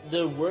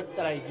 the work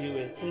that I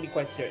do can be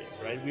quite serious,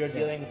 right? We are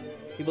dealing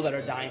with people that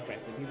are dying,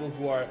 frankly, people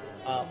who are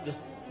just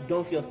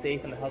don't feel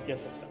safe in the healthcare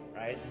system,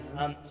 right?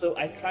 So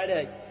I try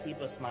to keep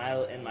a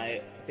smile in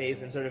my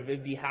face and sort of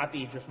be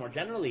happy just more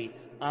generally,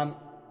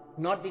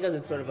 not because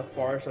it's sort of a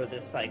farce or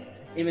this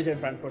image I'm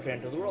trying to portray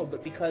into the world,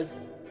 but because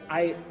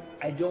I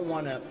don't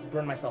want to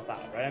burn myself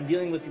out, right? I'm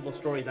dealing with people's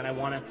stories and I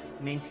want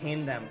to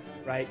maintain them,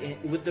 right,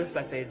 with the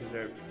respect they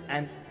deserve,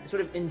 and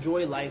sort of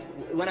enjoy life.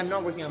 When I'm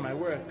not working on my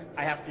work,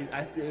 I have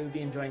to be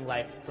enjoying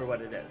life for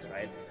what it is,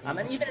 right?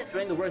 And even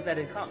enjoying the work that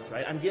it comes,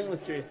 right? I'm dealing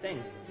with serious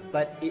things,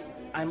 but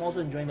I'm also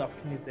enjoying the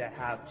opportunities that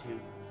I have to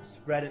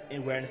spread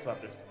awareness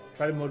about this,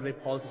 try to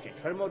motivate policy change,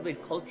 try to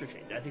motivate culture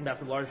change. I think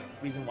that's a large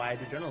reason why I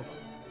do journalism,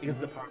 because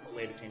it's a powerful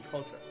way to change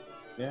culture.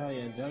 Yeah,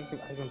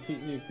 I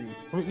completely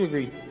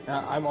agree.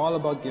 I'm all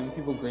about giving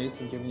people grace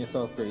and giving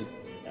yourself grace.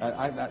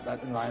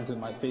 That aligns with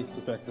my faith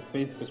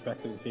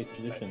perspective and faith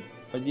tradition.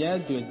 But yeah,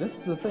 dude, this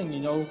is the thing,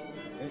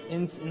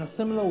 in a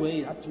similar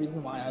way, that's the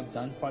reason why I've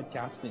done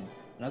podcasting.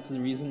 And that's the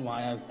reason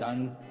why I've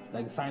done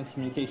like science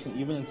communication,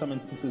 even in some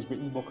instances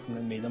written books and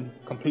then made them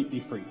completely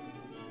free.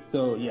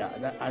 So yeah,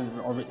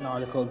 or written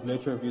articles,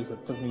 literature reviews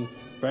that took me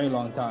a very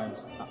long time,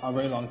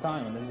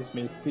 and then just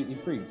made it completely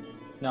free.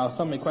 Now,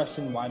 some may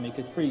question why make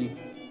it free.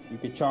 You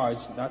could charge.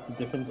 That's a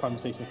different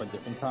conversation for a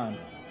different time.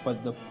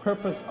 But the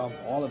purpose of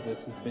all of this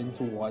has been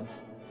towards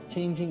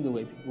changing the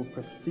way people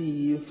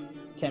perceive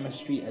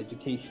chemistry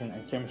education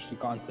and chemistry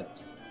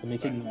concepts, to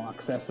make it more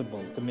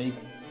accessible, to make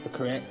the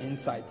correct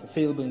insights,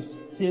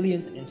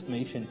 salient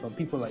information from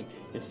people like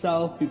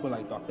yourself, people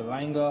like Dr.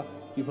 Langer,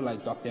 people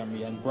like Dr.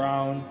 Amrian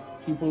Brown,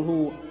 people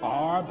who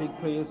are big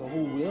players or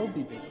who will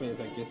be big players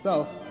like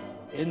yourself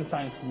in the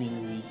science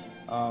community,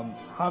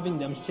 having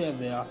them share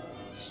their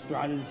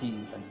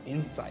strategies and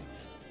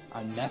insights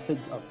and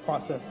methods of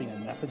processing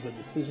and methods of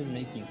decision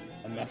making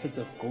and methods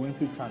of going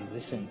through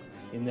transitions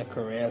in their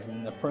careers and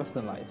in their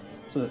personal life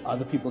so that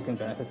other people can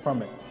benefit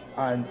from it.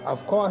 And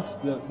of course,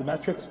 the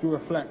metrics do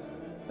reflect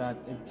that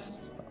it's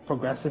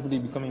progressively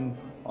becoming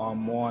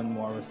more and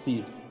more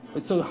received.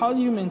 But so how do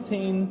you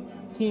maintain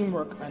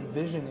teamwork and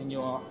vision in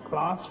your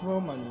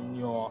classroom and in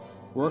your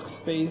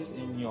workspace,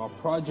 in your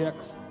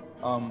projects?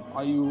 Do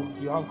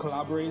you have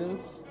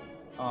collaborators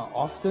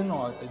often,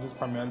 or is this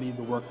primarily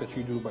the work that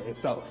you do by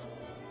yourself?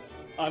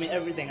 I mean,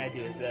 everything I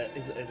do is a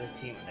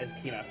team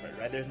effort,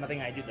 right? There's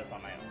nothing I do that's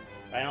on my own.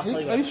 Right? And I'll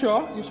tell you Are you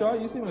sure? You sure?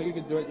 You seem like you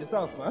could do it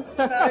yourself, man.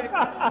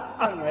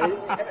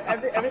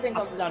 Everything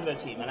comes down to a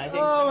team, and I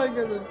think. Oh my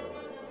goodness.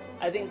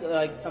 I think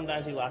like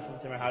sometimes people ask me,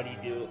 Simar, how do you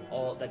do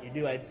all that you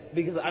do?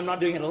 Because I'm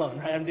not doing it alone,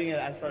 right? I'm doing it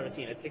as part of a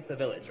team. It takes a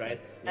village, right?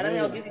 And I mean,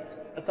 I'll give you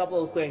a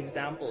couple of quick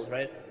examples,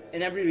 right?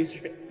 In every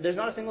research paper, there's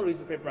not a single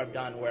research paper I've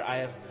done where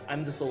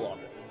I'm the sole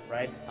author,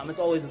 right? It's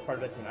always as part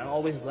of a team. I'm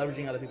always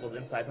leveraging other people's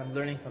insights. I'm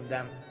learning from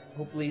them.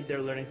 Hopefully,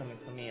 they're learning something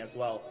from me as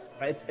well,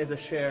 right? It's a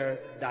shared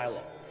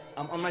dialogue.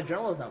 On my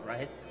journalism,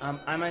 right?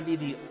 I might be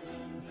the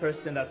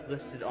person that's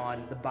listed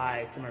on the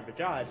by Simar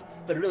Bajaj,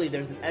 but really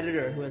there's an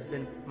editor who has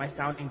been my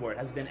sounding board,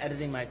 has been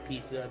editing my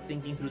piece,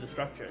 thinking through the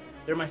structure.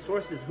 They're my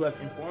sources who have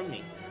informed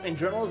me. I mean,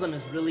 journalism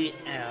is really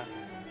an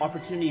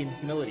opportunity in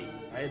humility,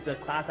 right? It's a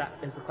class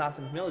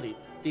in humility,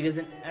 because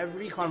in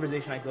every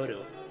conversation I go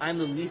to, I'm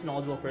the least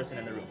knowledgeable person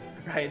in the room,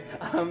 right?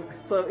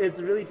 So it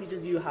really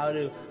teaches you how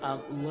to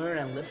learn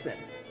and listen,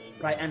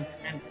 right?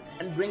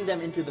 And bring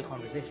them into the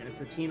conversation.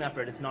 It's a team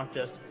effort. It's not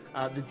just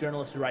the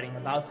journalist writing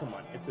about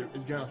someone. It's a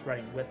journalist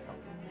writing with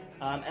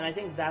someone. And I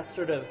think that's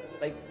sort of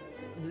like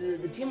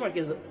the teamwork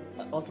is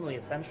ultimately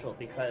essential,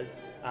 because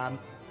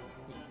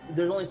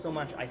there's only so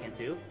much I can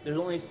do. There's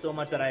only so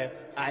much that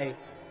I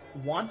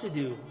want to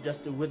do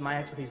just with my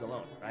expertise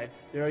alone, right?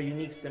 There are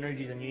unique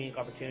synergies and unique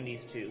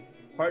opportunities to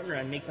partner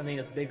and make something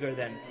that's bigger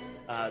than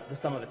the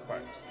sum of its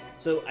parts.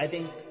 So I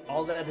think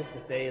all that is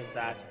to say is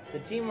that the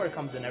teamwork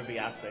comes in every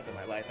aspect of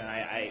my life, and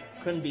I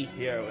couldn't be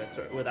here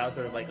without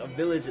sort of like a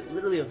village,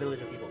 literally a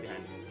village of people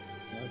behind me.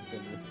 The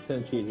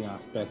differentiating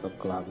aspect of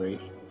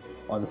collaboration,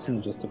 or the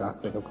synergistic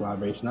aspect of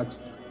collaboration,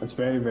 that's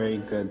very, very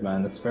good,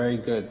 man. That's very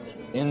good.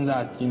 In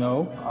that,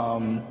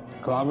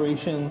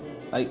 collaboration,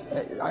 I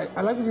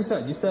like what you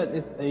said. You said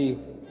it's a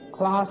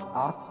class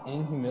act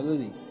in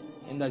humility,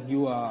 in that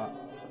you are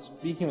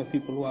speaking with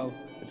people who have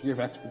a degree of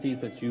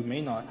expertise that you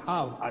may not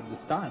have at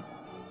this time.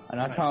 And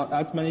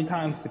that's many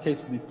times the case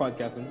with these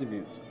podcast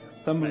interviews.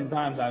 Some of the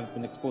times I've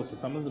been exposed to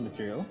some of the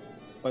material,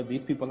 but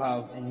these people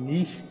have a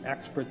niche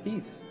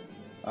expertise.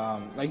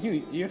 Like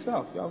you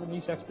yourself, you have a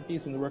niche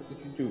expertise in the work that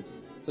you do.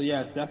 So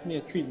yeah, it's definitely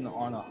a treat and an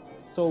honor.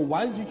 So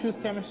why did you choose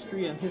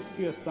chemistry and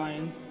history of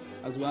science,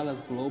 as well as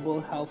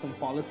global health and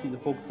policy to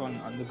focus on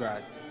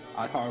undergrad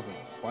at Harvard?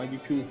 Why did you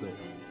choose those?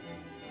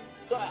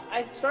 So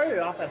I started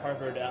off at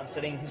Harvard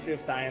studying history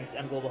of science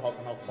and global health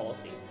and health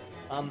policy.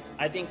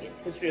 I think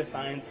history of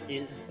science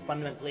is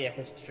fundamentally a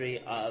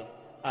history of,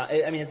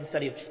 it's a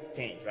study of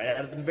change, right?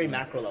 At a very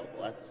macro level,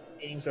 that's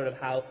seeing sort of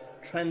how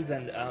trends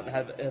and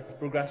have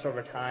progressed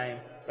over time,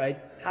 right?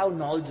 How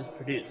knowledge is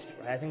produced,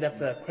 right? I think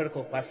that's a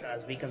critical question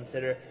as we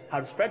consider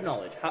how to spread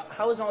knowledge.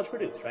 How is knowledge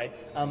produced, right?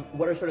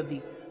 What are sort of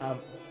the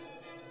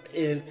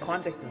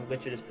context in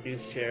which it is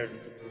produced, shared,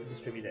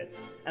 distributed?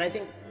 And I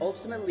think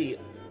ultimately,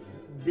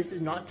 this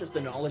is not just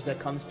the knowledge that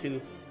comes to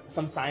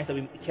some science that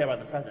we care about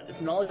in the present.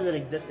 It's knowledge that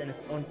exists in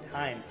its own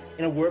time,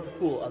 in a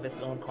whirlpool of its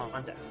own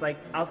context. Like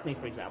alchemy,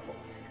 for example.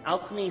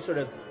 Alchemy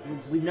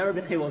we've never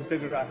been able to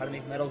figure out how to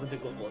make metals into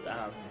gold,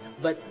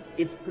 but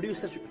it's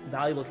produced such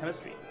valuable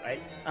chemistry,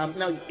 right?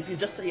 Now, if you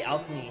just study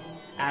alchemy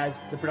as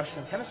the production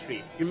of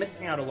chemistry, you're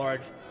missing out a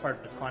large part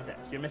of its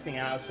context. You're missing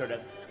out sort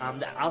of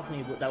the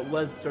alchemy that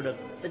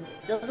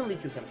doesn't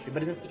lead to chemistry,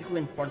 but is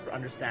equally important for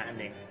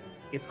understanding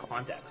its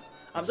context.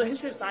 So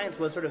history of science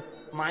was sort of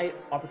my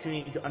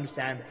opportunity to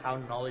understand how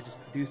knowledge is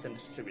produced and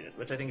distributed,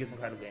 which I think is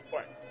incredibly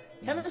important.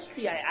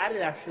 Chemistry, I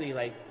added actually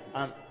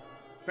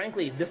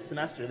frankly, this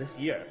semester, this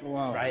year.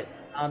 Wow. Right?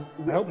 I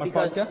hope my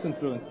podcast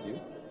influenced you.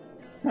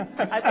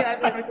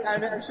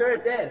 I'm sure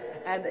it did.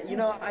 And,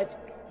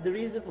 the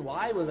reason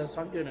why was I was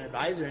talking to an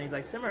advisor, and he's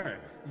like, Simar,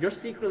 you're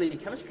secretly a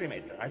chemistry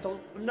major. I told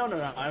him, no,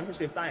 I'm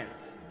history of science.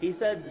 He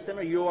said,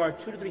 Simar, you are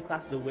 2 to 3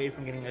 classes away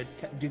from getting a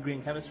degree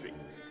in chemistry.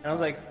 And I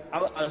was like, I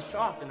was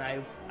shocked, and I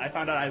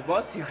found out I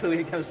was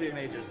secretly a chemistry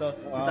major, so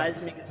decided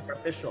to make it more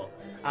official.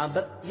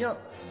 But, you know,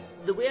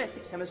 the way I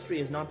see chemistry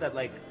is not that,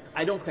 like,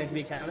 I don't claim to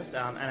be a chemist,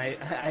 and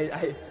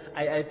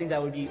I think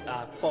that would be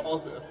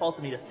false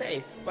of me to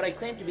say. What I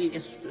claim to be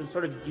is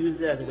sort of use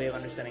it as a way of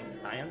understanding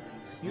science.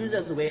 Use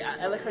it as a way,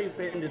 I like how you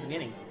framed it at the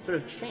beginning, sort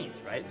of change,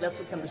 right? That's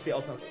what chemistry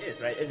ultimately is,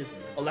 right? It is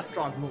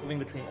electrons moving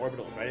between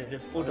orbitals, right? It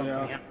is photons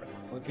coming out.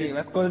 Okay,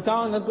 let's go to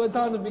town. Let's go to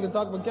town if we can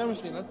talk about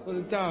chemistry. Let's go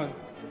to town.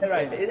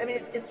 Right. I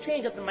mean, it's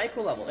change at the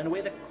micro level in a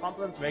way that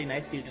complements very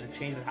nicely to the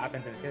change that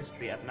happens in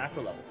history at the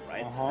macro level,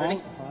 right? I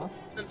think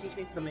them teach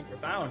me something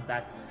profound,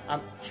 that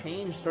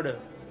change sort of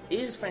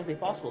is frankly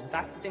possible. The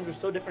fact that things are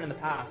so different in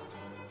the past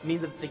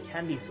means that they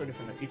can be so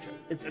different in the future.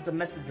 It's a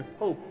message of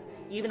hope,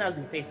 even as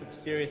we face such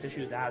serious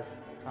issues as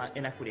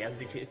inequity, as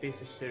we face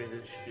such serious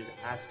issues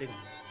as stigma.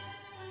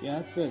 Yeah,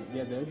 that's good.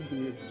 Yeah, there is a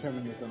degree of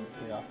determinism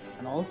here.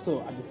 And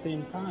also, at the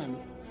same time,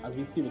 as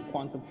we see with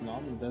quantum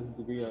phenomena, there's a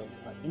degree of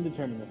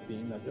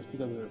indeterminacy, that just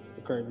because it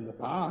occurred in the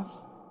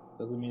past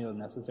doesn't mean it'll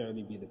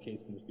necessarily be the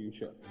case in the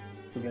future.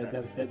 So that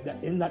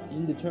in that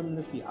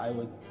indeterminacy, I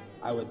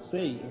would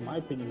say, in my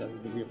opinion, there's a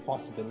degree of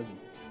possibility.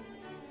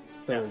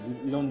 So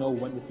we don't know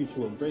what the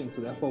future will bring,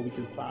 so therefore we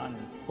can plan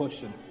and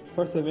push and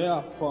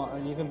persevere for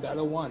an even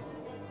better one.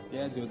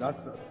 Yeah, dude,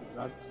 that's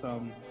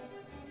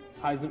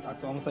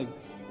almost like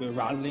we're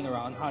rattling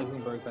around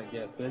Heisenberg's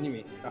ideas. But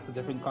anyway, that's a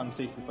different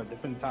conversation for a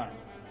different time.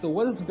 So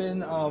what has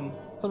been some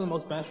of the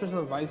most beneficial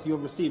advice you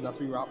have received as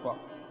we wrap up?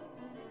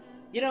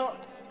 You know,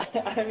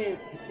 I mean,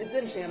 it's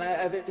interesting, and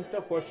I've been so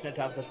fortunate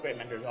to have such great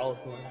mentors, all of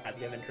whom have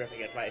given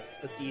terrific advice.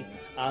 But the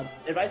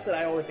advice that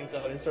I always think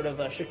of is sort of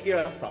a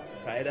Shakira song,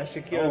 right? A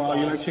Shakira song.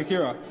 You like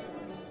Shakira?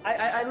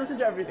 I listen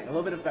to everything, a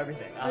little bit of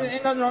everything.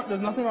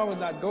 There's nothing wrong with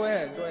that. Go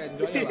ahead,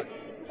 enjoy your life.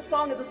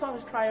 The song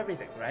is try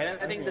everything, right? And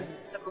I think this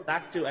circles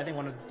back to, I think,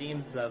 one of the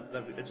themes of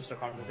just our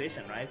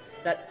conversation, right?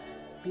 That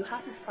you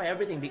have to try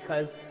everything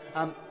because,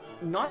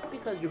 not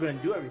because you're going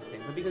to do everything,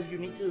 but because you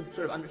need to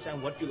sort of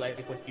understand what you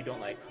like, what you don't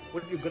like,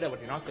 what you're good at, what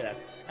you're not good at,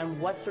 and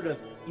what sort of,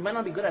 you might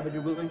not be good at, but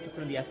you're willing to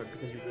put in the effort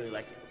because you really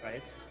like it,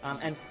 right?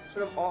 And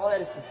sort of all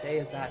that is to say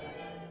is that,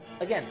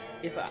 again,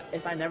 if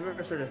I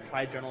never sort of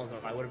tried journalism,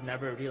 I would have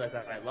never realized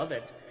that I love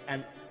it.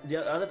 And the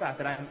other fact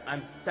that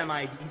I'm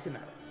semi-decent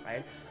at it.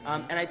 Right?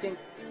 And I think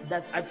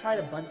that I've tried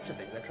a bunch of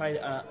things. I've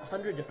tried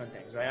 100 different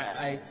things, right?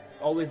 I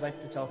always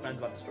like to tell friends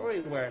about the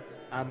story where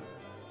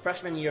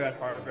freshman year at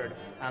Harvard,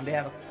 they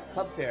have a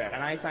club fair,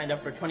 and I signed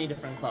up for 20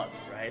 different clubs,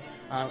 right?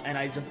 And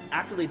I just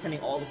actively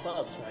attending all the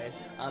clubs, right?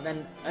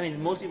 And I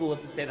mean, most people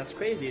would say that's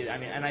crazy. I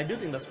mean, and I do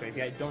think that's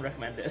crazy. I don't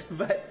recommend it,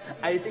 but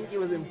I think it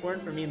was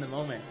important for me in the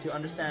moment to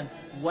understand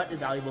what is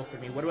valuable for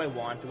me, what do I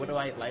want, what do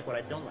I like, what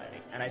I don't like.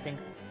 And I think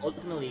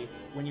ultimately,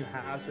 when you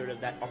have sort of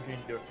that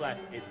opportunity to reflect,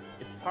 it's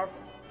powerful.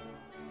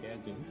 Yeah,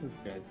 dude, this is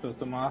good. So,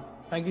 Simar,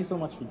 thank you so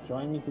much for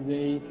joining me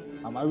today.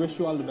 I wish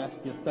you all the best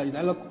in your studies.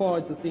 I look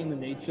forward to seeing the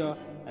Nature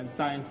and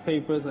Science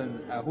papers, and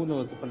who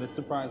knows, the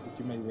Pulitzer Prize that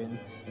you may win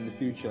in the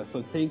future.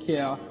 So take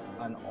care,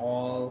 and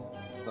all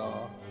the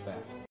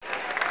best.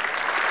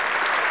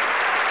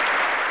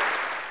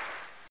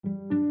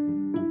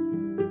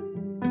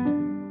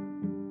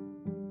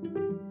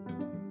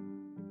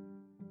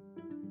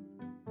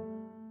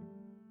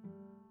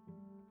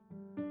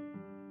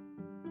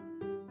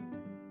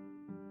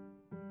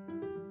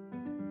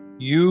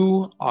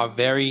 You are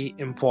very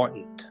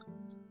important,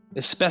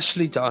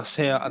 especially to us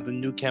here at the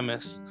New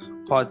Chemist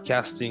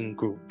podcasting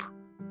group.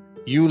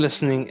 You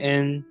listening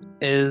in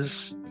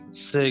is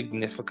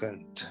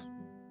significant.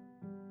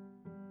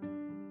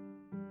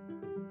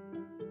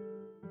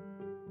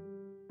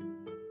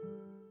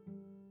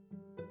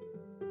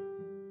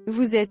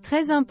 Vous êtes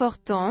très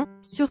important,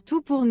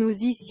 surtout pour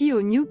nous ici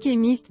au New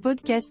Chemist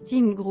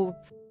Podcasting Group.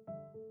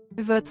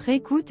 Votre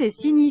écoute est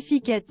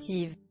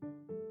significative.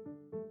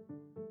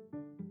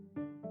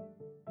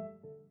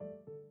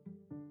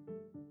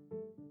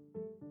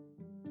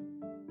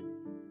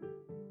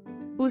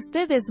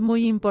 Usted es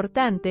muy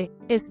importante,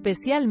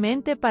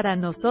 especialmente para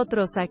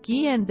nosotros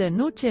aquí en The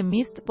New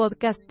Chemist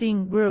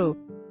Podcasting Group.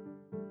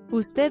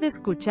 Usted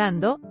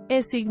escuchando,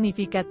 es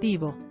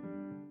significativo.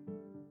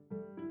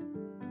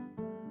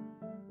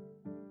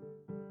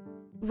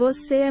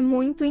 Você é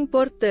muito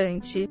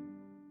importante.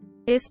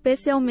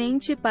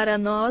 Especialmente para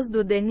nós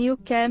do The New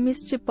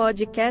Chemist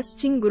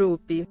Podcasting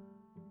Group.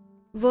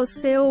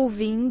 Você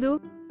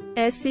ouvindo,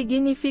 é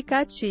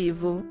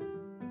significativo.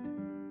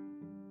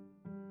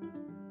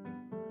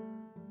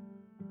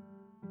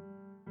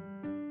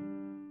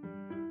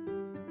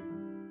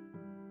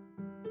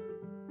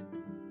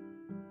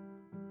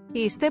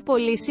 Είστε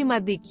πολύ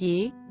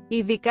σημαντικοί,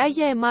 ειδικά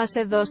για εμάς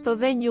εδώ στο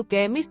The New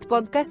Chemist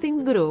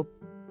Podcasting Group.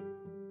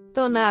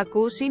 Το να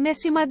ακούς είναι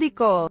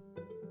σημαντικό.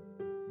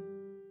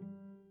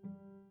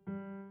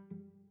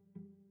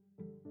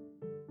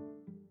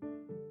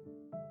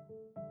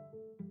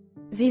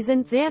 Sie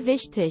sind sehr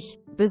wichtig,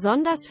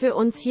 besonders für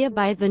uns hier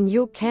bei The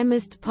New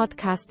Chemist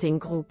Podcasting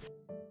Group.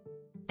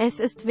 Es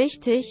ist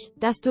wichtig,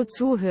 dass du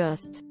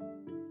zuhörst.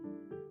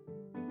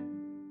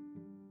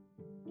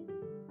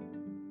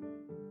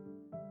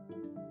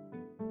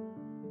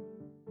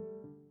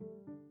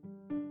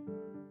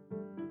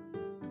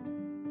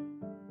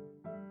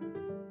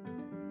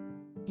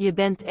 Je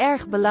bent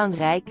erg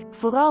belangrijk,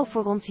 vooral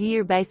voor ons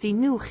hier bij The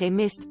New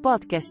Chemist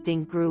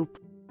Podcasting Group.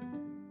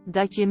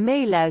 Dat je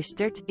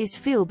meeluistert, is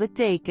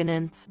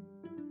veelbetekenend.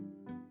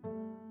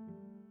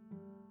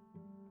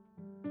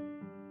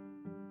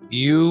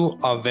 You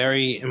are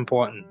very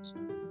important,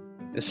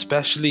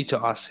 especially to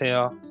us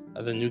here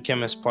at the New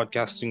Chemist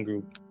Podcasting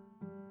Group.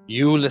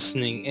 You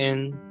listening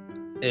in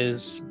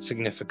is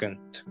significant.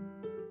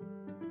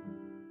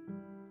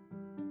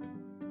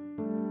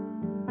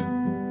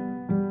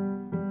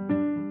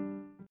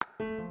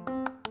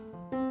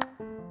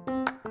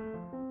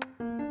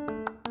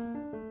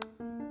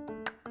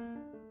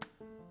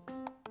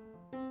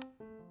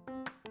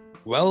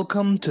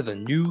 Welcome to the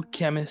New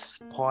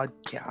Chemist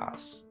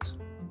Podcast.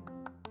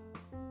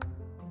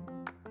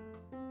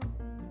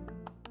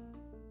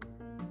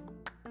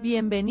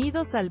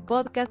 Bienvenidos al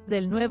podcast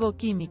del nuevo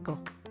químico.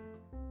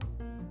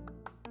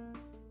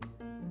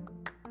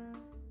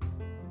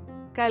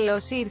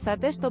 Καλώς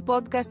ήρθατε στο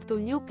podcast του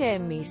New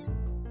Chemist.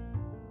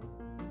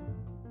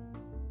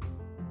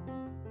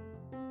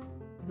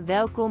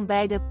 Welkom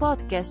bij de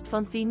podcast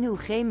van The New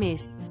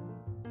Chemist.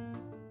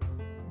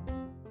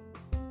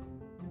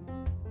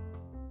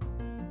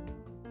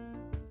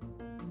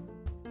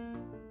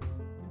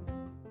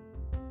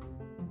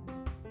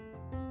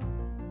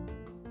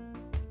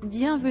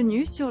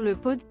 Bienvenue sur le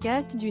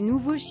podcast du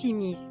nouveau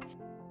chimiste.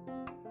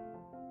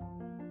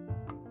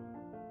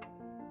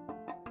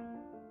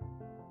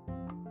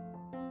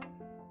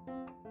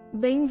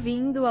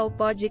 Bem-vindo ao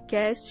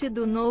podcast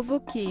do novo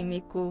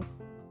químico.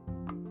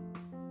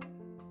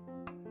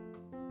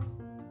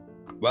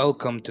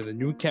 Welcome to the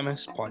New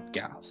Chemist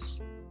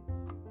Podcast.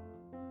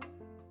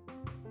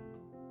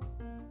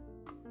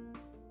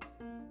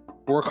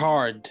 Work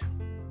hard.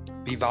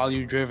 Be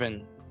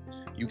value-driven.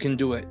 You can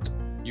do it.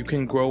 You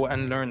can grow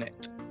and learn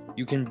it.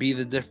 You can be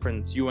the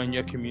difference you and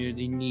your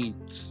community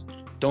needs.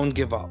 Don't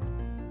give up.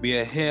 We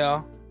are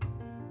here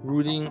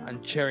rooting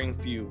and cheering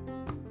for you.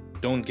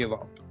 Don't give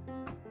up.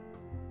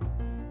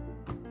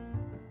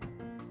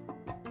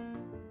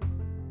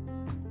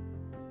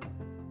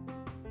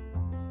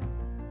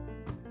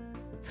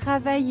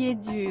 Travaillez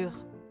dur.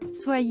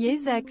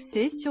 Soyez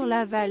axés sur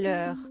la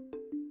valeur.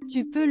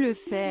 Tu peux le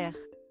faire.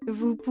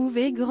 Vous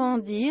pouvez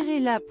grandir et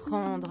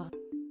l'apprendre.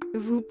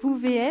 Vous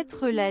pouvez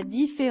être la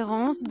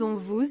différence dont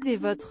vous et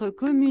votre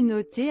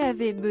communauté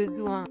avez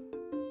besoin.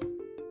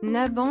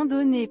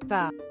 N'abandonnez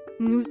pas.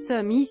 Nous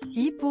sommes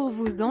ici pour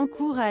vous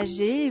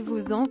encourager et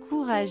vous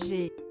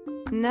encourager.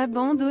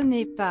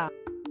 N'abandonnez pas.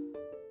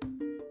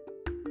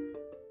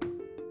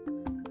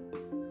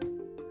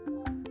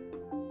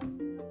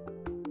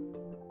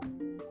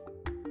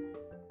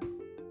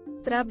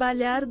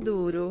 Trabalhar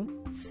duro.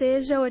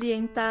 Seja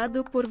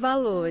orientado por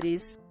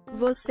valores.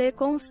 Você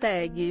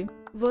consegue.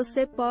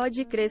 Você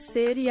pode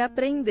crescer e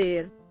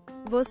aprender.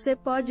 Você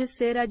pode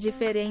ser a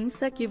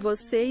diferença que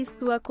você e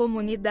sua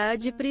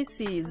comunidade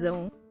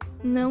precisam.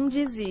 Não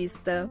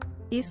desista.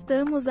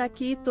 Estamos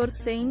aqui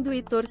torcendo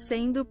e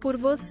torcendo por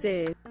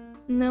você.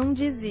 Não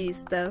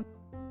desista.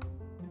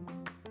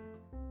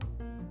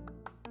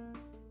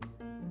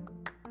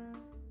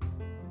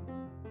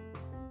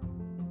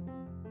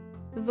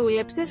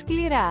 Δούλεψε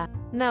σκληρά.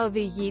 Να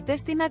οδηγείτε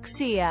στην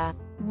αξία.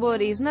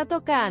 Μπορείς να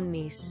το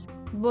κάνεις.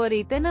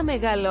 Μπορείτε να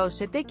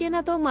μεγαλώσετε και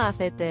να το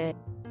μάθετε.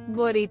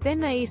 Μπορείτε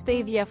να είστε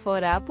η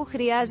διαφορά που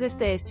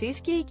χρειάζεστε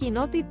εσείς και η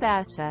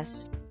κοινότητά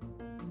σας.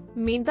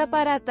 Μην τα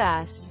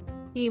παρατάς.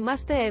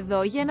 Είμαστε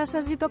εδώ για να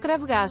σας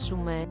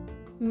ζητοκραυγάσουμε.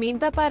 Μην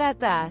τα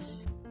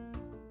παρατάς.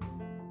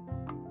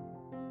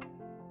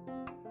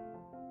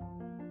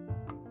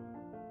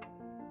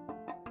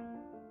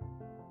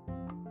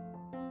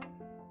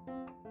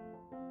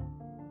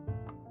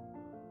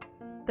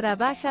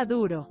 Trabaja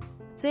duro.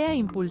 Sea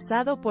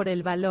impulsado por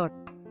el valor.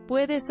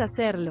 Puedes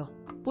hacerlo.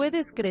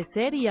 Puedes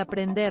crecer y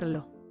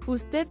aprenderlo.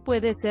 Usted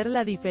puede ser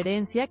la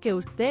diferencia que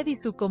usted y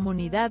su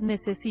comunidad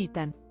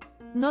necesitan.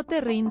 No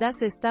te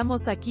rindas,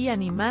 estamos aquí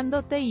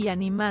animándote y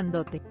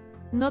animándote.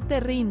 No te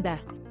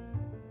rindas.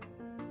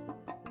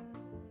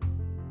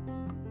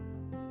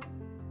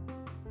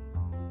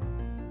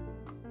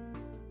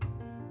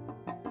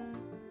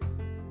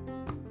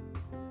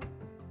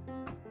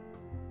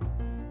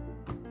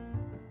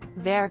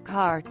 Werk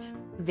hard.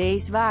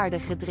 Wees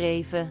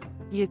waardegedreven.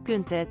 Je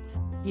kunt het.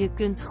 Je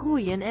kunt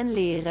groeien en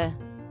leren.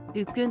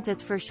 U kunt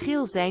het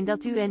verschil zijn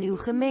dat u en uw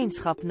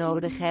gemeenschap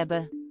nodig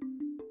hebben.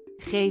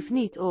 Geef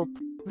niet op.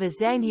 We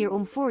zijn hier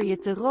om voor je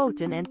te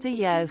roten en te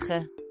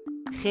juichen.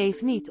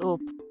 Geef niet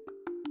op.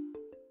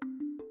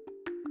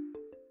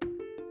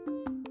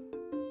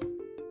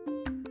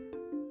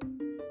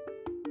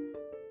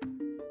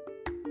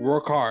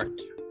 Work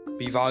hard.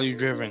 Be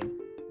value-driven.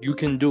 You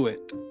can do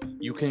it.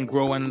 You can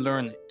grow and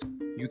learn it.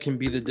 You can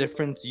be the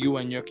difference you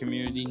and your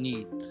community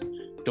needs.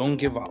 Don't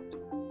give up.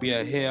 We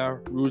are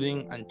here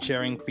rooting and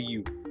cheering for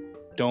you.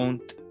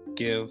 Don't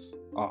give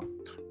up.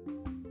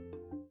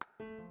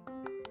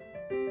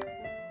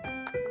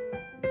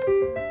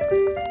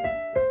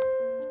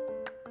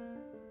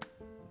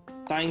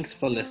 Thanks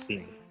for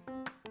listening.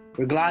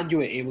 We're glad you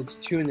were able to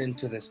tune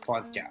into this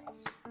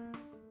podcast.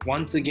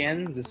 Once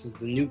again, this is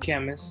The New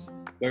Chemist,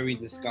 where we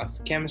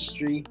discuss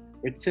chemistry,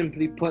 which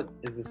simply put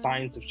is the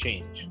science of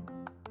change,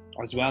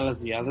 as well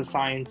as the other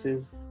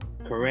sciences,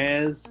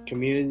 careers,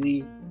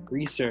 community,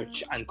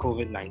 research, and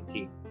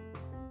COVID-19.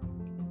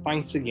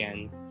 Thanks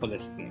again for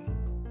listening.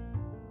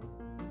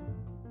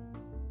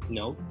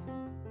 Note,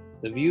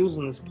 the views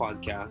on this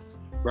podcast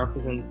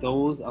represent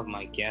those of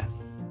my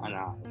guests and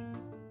I.